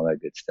mask and all that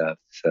good stuff.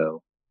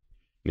 So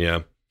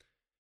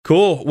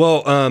cool.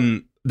 Well,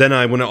 then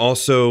I want to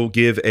also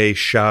give a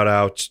shout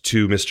out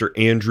to Mr.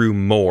 Andrew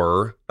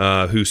Moore,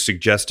 who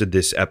suggested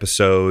this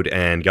episode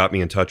and got me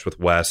in touch with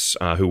Wes,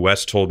 who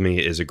Wes told me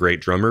is a great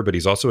drummer, but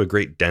he's also a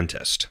great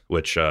dentist,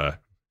 which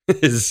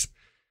those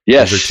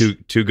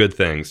are two good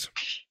things.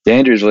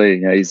 Andrew's really,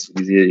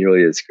 he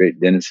really is a great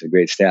dentist, a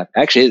great staff.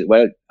 Actually,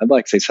 I'd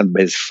like to say something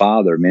about his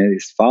father. Man,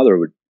 his father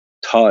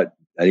taught,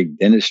 I think,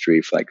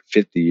 dentistry for like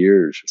 50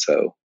 years or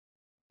so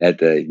at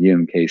the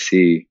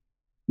UMKC,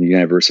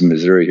 University of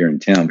Missouri here in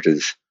town, which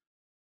is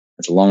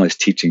that's the longest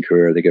teaching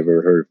career I think I've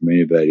ever heard from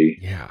anybody.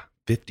 Yeah,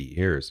 50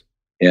 years.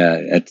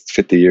 Yeah, that's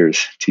 50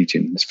 years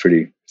teaching. It's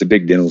a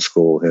big dental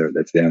school here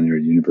that's down here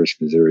at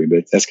University of Missouri,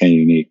 but that's kind of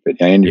unique.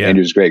 But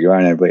Andrew's a great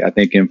guy, and I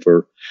thank him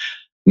for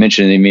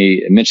mentioning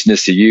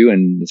this to you,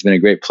 and it's been a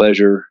great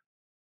pleasure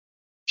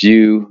to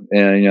you,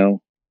 and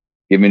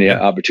giving me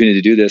the opportunity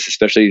to do this,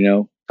 especially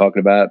talking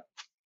about,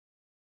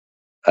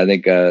 I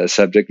think, a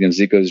subject,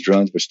 Zico's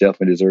drums, which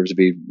definitely deserves to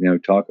be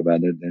talked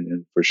about it,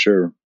 and for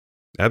sure.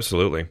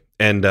 Absolutely.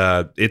 And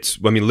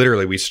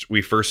literally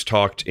we first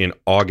talked in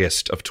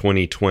August of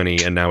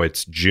 2020, and now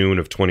it's June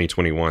of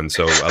 2021.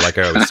 So like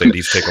I always say,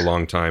 these take a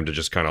long time to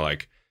just kind of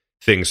like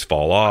things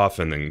fall off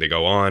and then they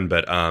go on.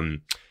 But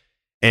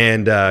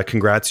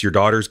congrats, your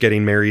daughter's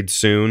getting married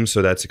soon,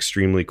 so that's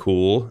extremely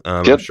cool.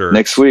 Yep. I'm sure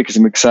next week is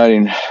an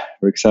exciting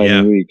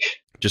week.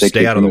 Just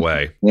stay out of the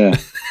way. Yeah.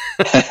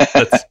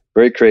 That's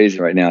very crazy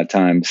right now at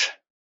times.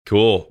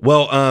 Cool.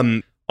 Well,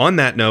 on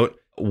that note,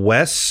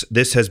 Wes,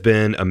 this has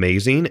been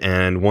amazing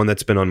and one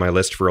that's been on my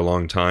list for a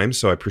long time.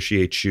 So I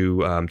appreciate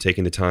you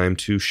taking the time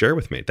to share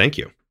with me. Thank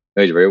you.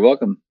 You're very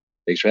welcome.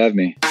 Thanks for having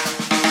me.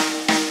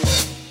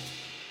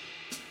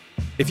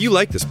 If you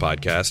like this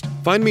podcast,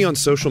 find me on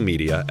social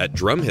media at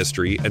Drum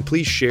History, and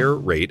please share,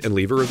 rate, and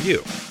leave a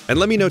review. And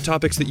let me know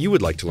topics that you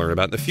would like to learn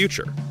about in the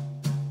future.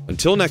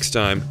 Until next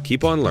time,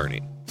 keep on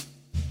learning.